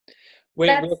 Wait,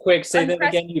 real quick, say that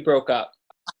again. You broke up.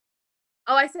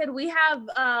 Oh, I said we have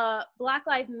Black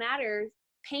Lives Matter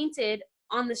painted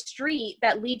on the street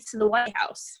that leads to the White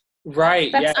House.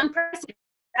 Right. That's unprecedented.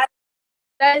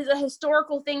 That is a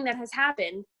historical thing that has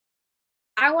happened.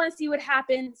 I want to see what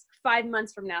happens 5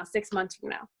 months from now, 6 months from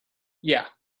now. Yeah.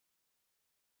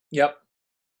 Yep.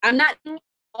 I'm not thinking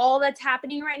all that's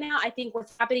happening right now. I think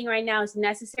what's happening right now is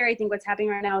necessary. I think what's happening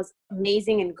right now is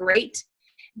amazing and great,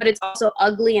 but it's also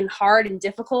ugly and hard and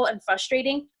difficult and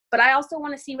frustrating. But I also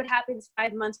want to see what happens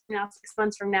 5 months from now, 6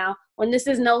 months from now, when this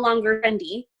is no longer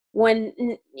trendy. When,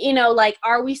 you know, like,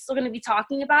 are we still going to be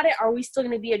talking about it? Are we still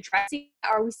going to be addressing it?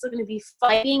 Are we still going to be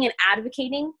fighting and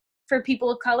advocating for people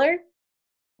of color?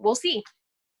 We'll see.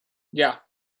 Yeah.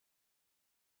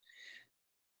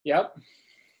 Yep.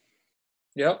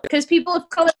 Yep. Because people of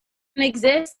color can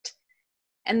exist,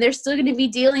 and they're still going to be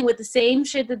dealing with the same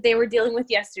shit that they were dealing with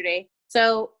yesterday.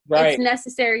 So It's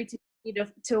necessary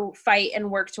to fight and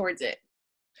work towards it.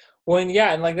 Well, and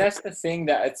yeah, and like that's the thing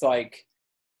that it's like,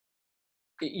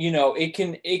 you know, it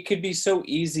could be so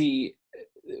easy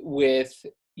with,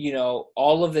 you know,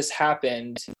 all of this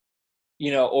happened,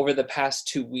 you know, over the past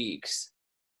 2 weeks.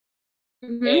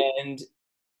 Mm-hmm. And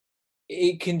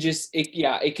it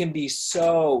can be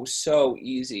so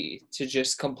easy to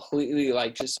just completely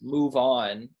like just move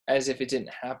on as if it didn't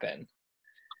happen.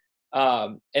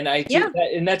 And I do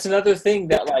that, and that's another thing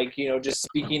that, like, you know, just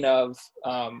speaking of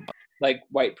like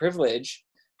white privilege,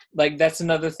 like that's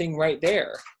another thing right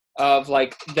there of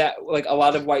like that, like a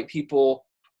lot of white people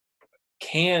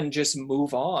can just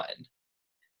move on.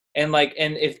 And like,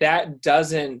 and if that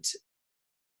doesn't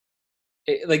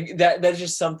like that's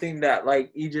just something that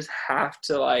like you just have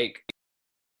to like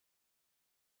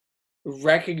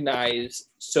recognize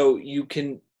so you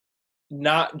can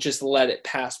not just let it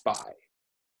pass by.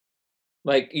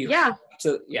 Like you have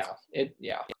to,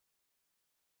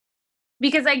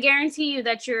 because I guarantee you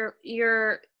that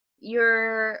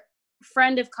your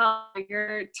friend of color,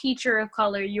 your teacher of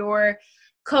color, your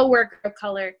coworker of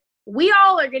color, we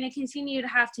all are going to continue to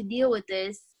have to deal with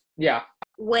this. Yeah.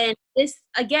 When this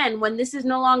is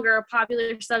no longer a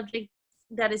popular subject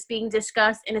that is being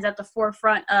discussed and is at the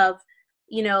forefront of,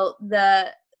 you know,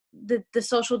 the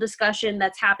social discussion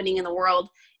that's happening in the world,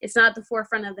 it's not at the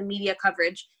forefront of the media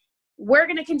coverage. We're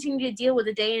going to continue to deal with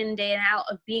the day in and day out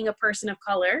of being a person of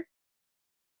color.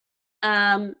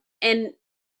 And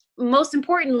most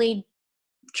importantly,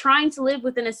 trying to live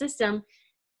within a system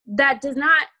that does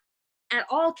not at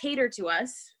all cater to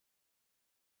us.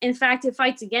 In fact, it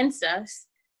fights against us.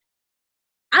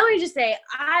 I want to just say,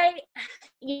 I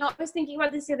was thinking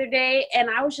about this the other day, and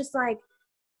I was just like,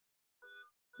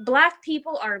 Black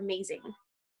people are amazing.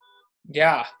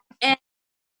 Yeah. And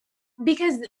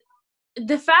because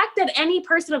the fact that any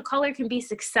person of color can be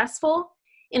successful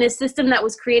in a system that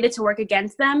was created to work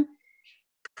against them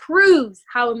proves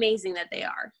how amazing that they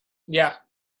are. Yeah.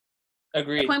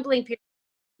 Agreed. Point blank period.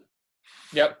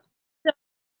 Yep. So,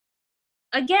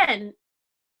 again,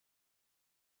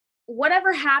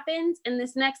 whatever happens in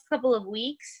this next couple of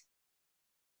weeks,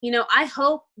 you know, I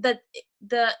hope that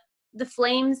the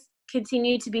flames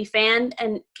continue to be fanned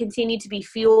and continue to be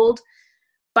fueled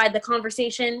by the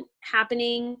conversation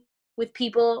happening with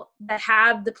people that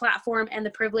have the platform and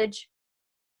the privilege.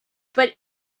 But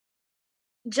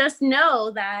just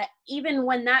know that even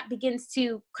when that begins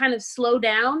to kind of slow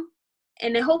down,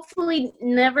 and it hopefully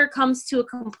never comes to a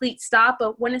complete stop,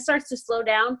 but when it starts to slow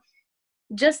down,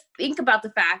 just think about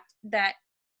the fact that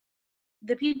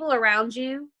the people around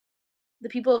you, the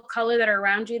people of color that are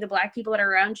around you, the Black people that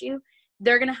are around you,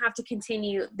 they're going to have to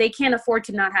continue. They can't afford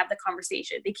to not have the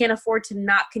conversation. They can't afford to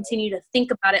not continue to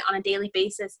think about it on a daily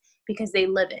basis because they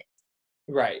live it.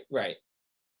 Right, right.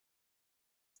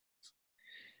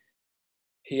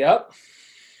 Yep.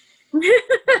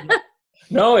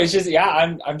 No, it's just, yeah,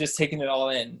 I'm just taking it all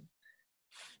in.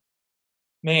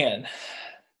 Man.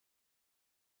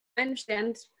 I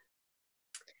understand.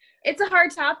 It's a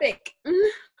hard topic.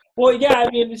 Well, yeah, I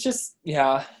mean, it's just,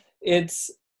 yeah,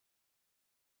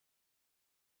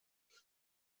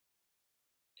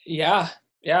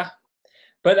 yeah.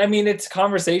 But I mean, it's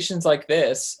conversations like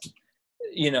this,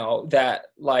 that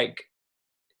like,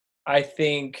 I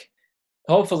think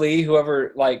hopefully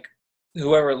whoever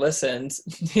listens,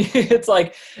 it's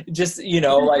like, just,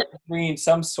 like bringing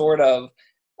some sort of,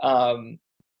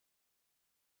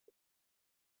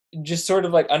 just sort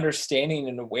of like understanding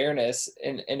and awareness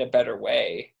in a better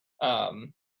way. But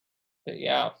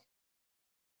yeah.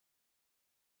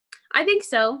 I think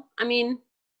so. I mean,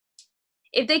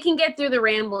 if they can get through the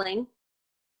rambling,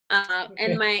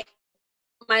 and my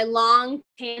long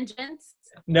tangents.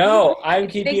 No, I'm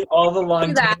keeping all the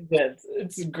long tangents.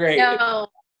 It's great. No,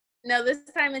 this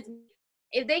time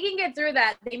if they can get through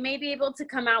that, they may be able to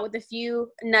come out with a few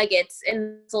nuggets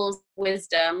and souls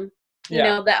wisdom,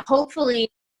 that hopefully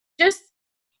just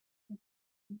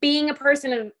being a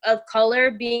person of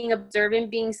color, being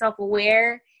observant, being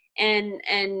self-aware, and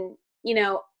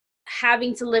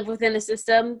having to live within a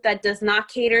system that does not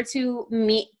cater to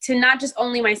me, to not just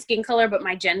only my skin color, but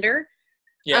my gender.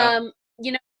 Yeah.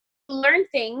 Learn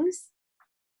things.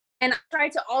 And I try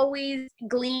to always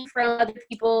glean from other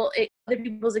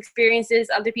people's experiences,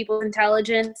 other people's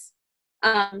intelligence,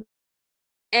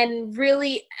 and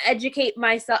really educate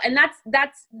myself. And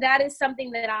that is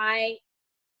something that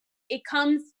it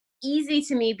comes easy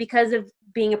to me because of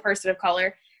being a person of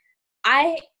color.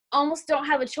 I almost don't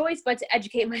have a choice but to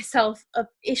educate myself of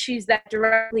issues that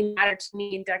directly matter to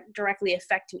me and directly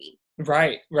affect me.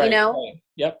 Right. Right.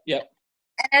 Yep.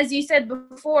 And as you said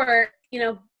before,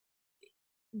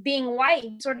 being white,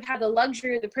 you sort of have the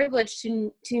luxury or the privilege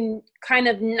to kind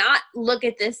of not look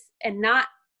at this and not,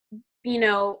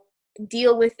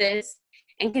 deal with this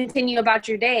and continue about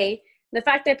your day. The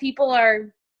fact that people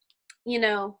are,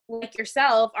 like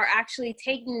yourself, are actually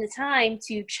taking the time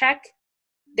to check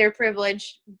their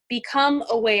privilege, become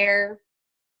aware,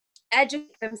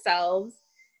 educate themselves,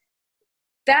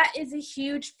 that is a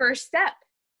huge first step.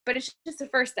 But it's just a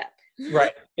first step.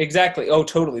 Right. Exactly. Oh,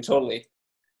 totally.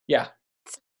 Yeah.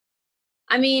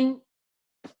 I mean,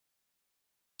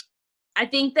 I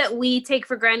think that we take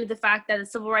for granted the fact that the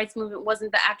civil rights movement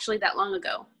wasn't actually that long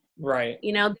ago. Right.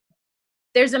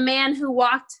 There's a man who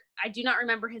walked, I do not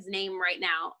remember his name right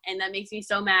now, and that makes me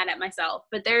so mad at myself.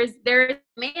 But there's a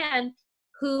man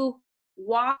who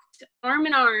walked arm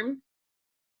in arm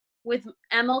with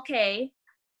MLK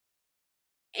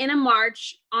in a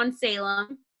march on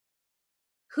Salem,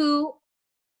 who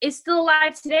is still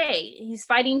alive today. He's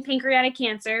fighting pancreatic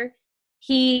cancer.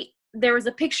 There was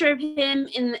a picture of him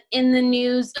in the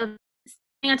news of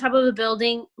sitting on top of a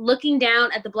building, looking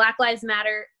down at the Black Lives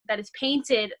Matter that is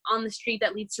painted on the street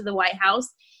that leads to the White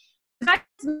House. The fact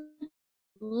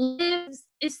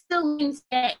is still living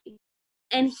today.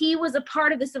 And he was a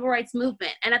part of the civil rights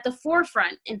movement and at the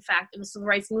forefront, in fact, of the civil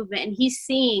rights movement. And he's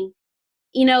seeing,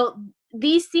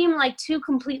 these seem like two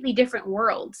completely different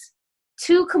worlds,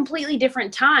 two completely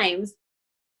different times.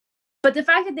 But the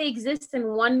fact that they exist in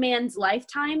one man's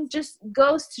lifetime just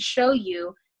goes to show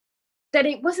you that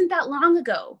it wasn't that long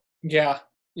ago. Yeah.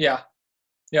 Yep.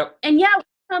 And we've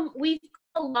come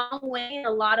a long way in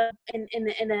a lot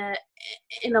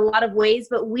of ways,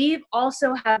 but we've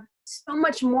also have so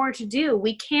much more to do.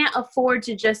 We can't afford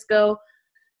to just go.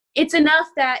 It's enough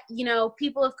that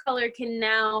people of color can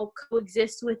now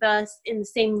coexist with us in the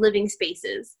same living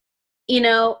spaces.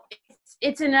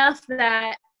 It's enough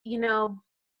that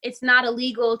it's not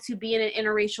illegal to be in an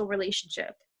interracial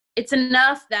relationship. It's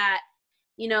enough that,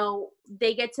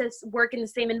 they get to work in the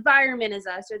same environment as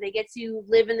us, or they get to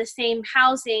live in the same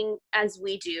housing as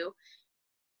we do.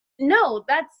 No,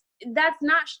 that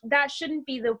shouldn't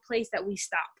be the place that we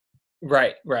stop.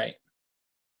 Right.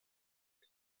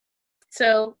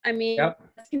 So, I mean, Yep.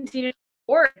 let's continue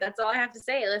forward. That's all I have to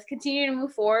say. Let's continue to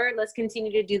move forward. Let's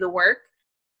continue to do the work.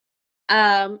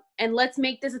 And let's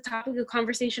make this a topic of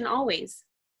conversation always.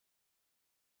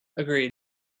 Agreed.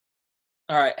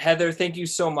 All right, Heather, thank you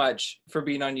so much for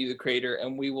being on You the Creator,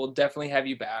 and we will definitely have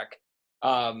you back.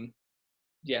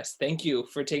 Yes, thank you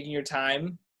for taking your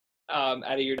time out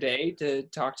of your day to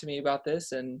talk to me about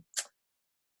this. And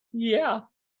yeah.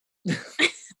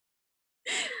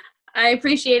 I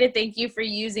appreciate it. Thank you for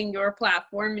using your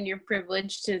platform and your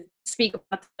privilege to speak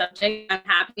about the subject. I'm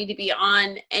happy to be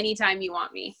on anytime you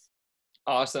want me.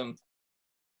 Awesome.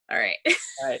 All right.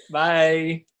 All right.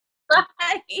 Bye.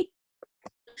 Bye.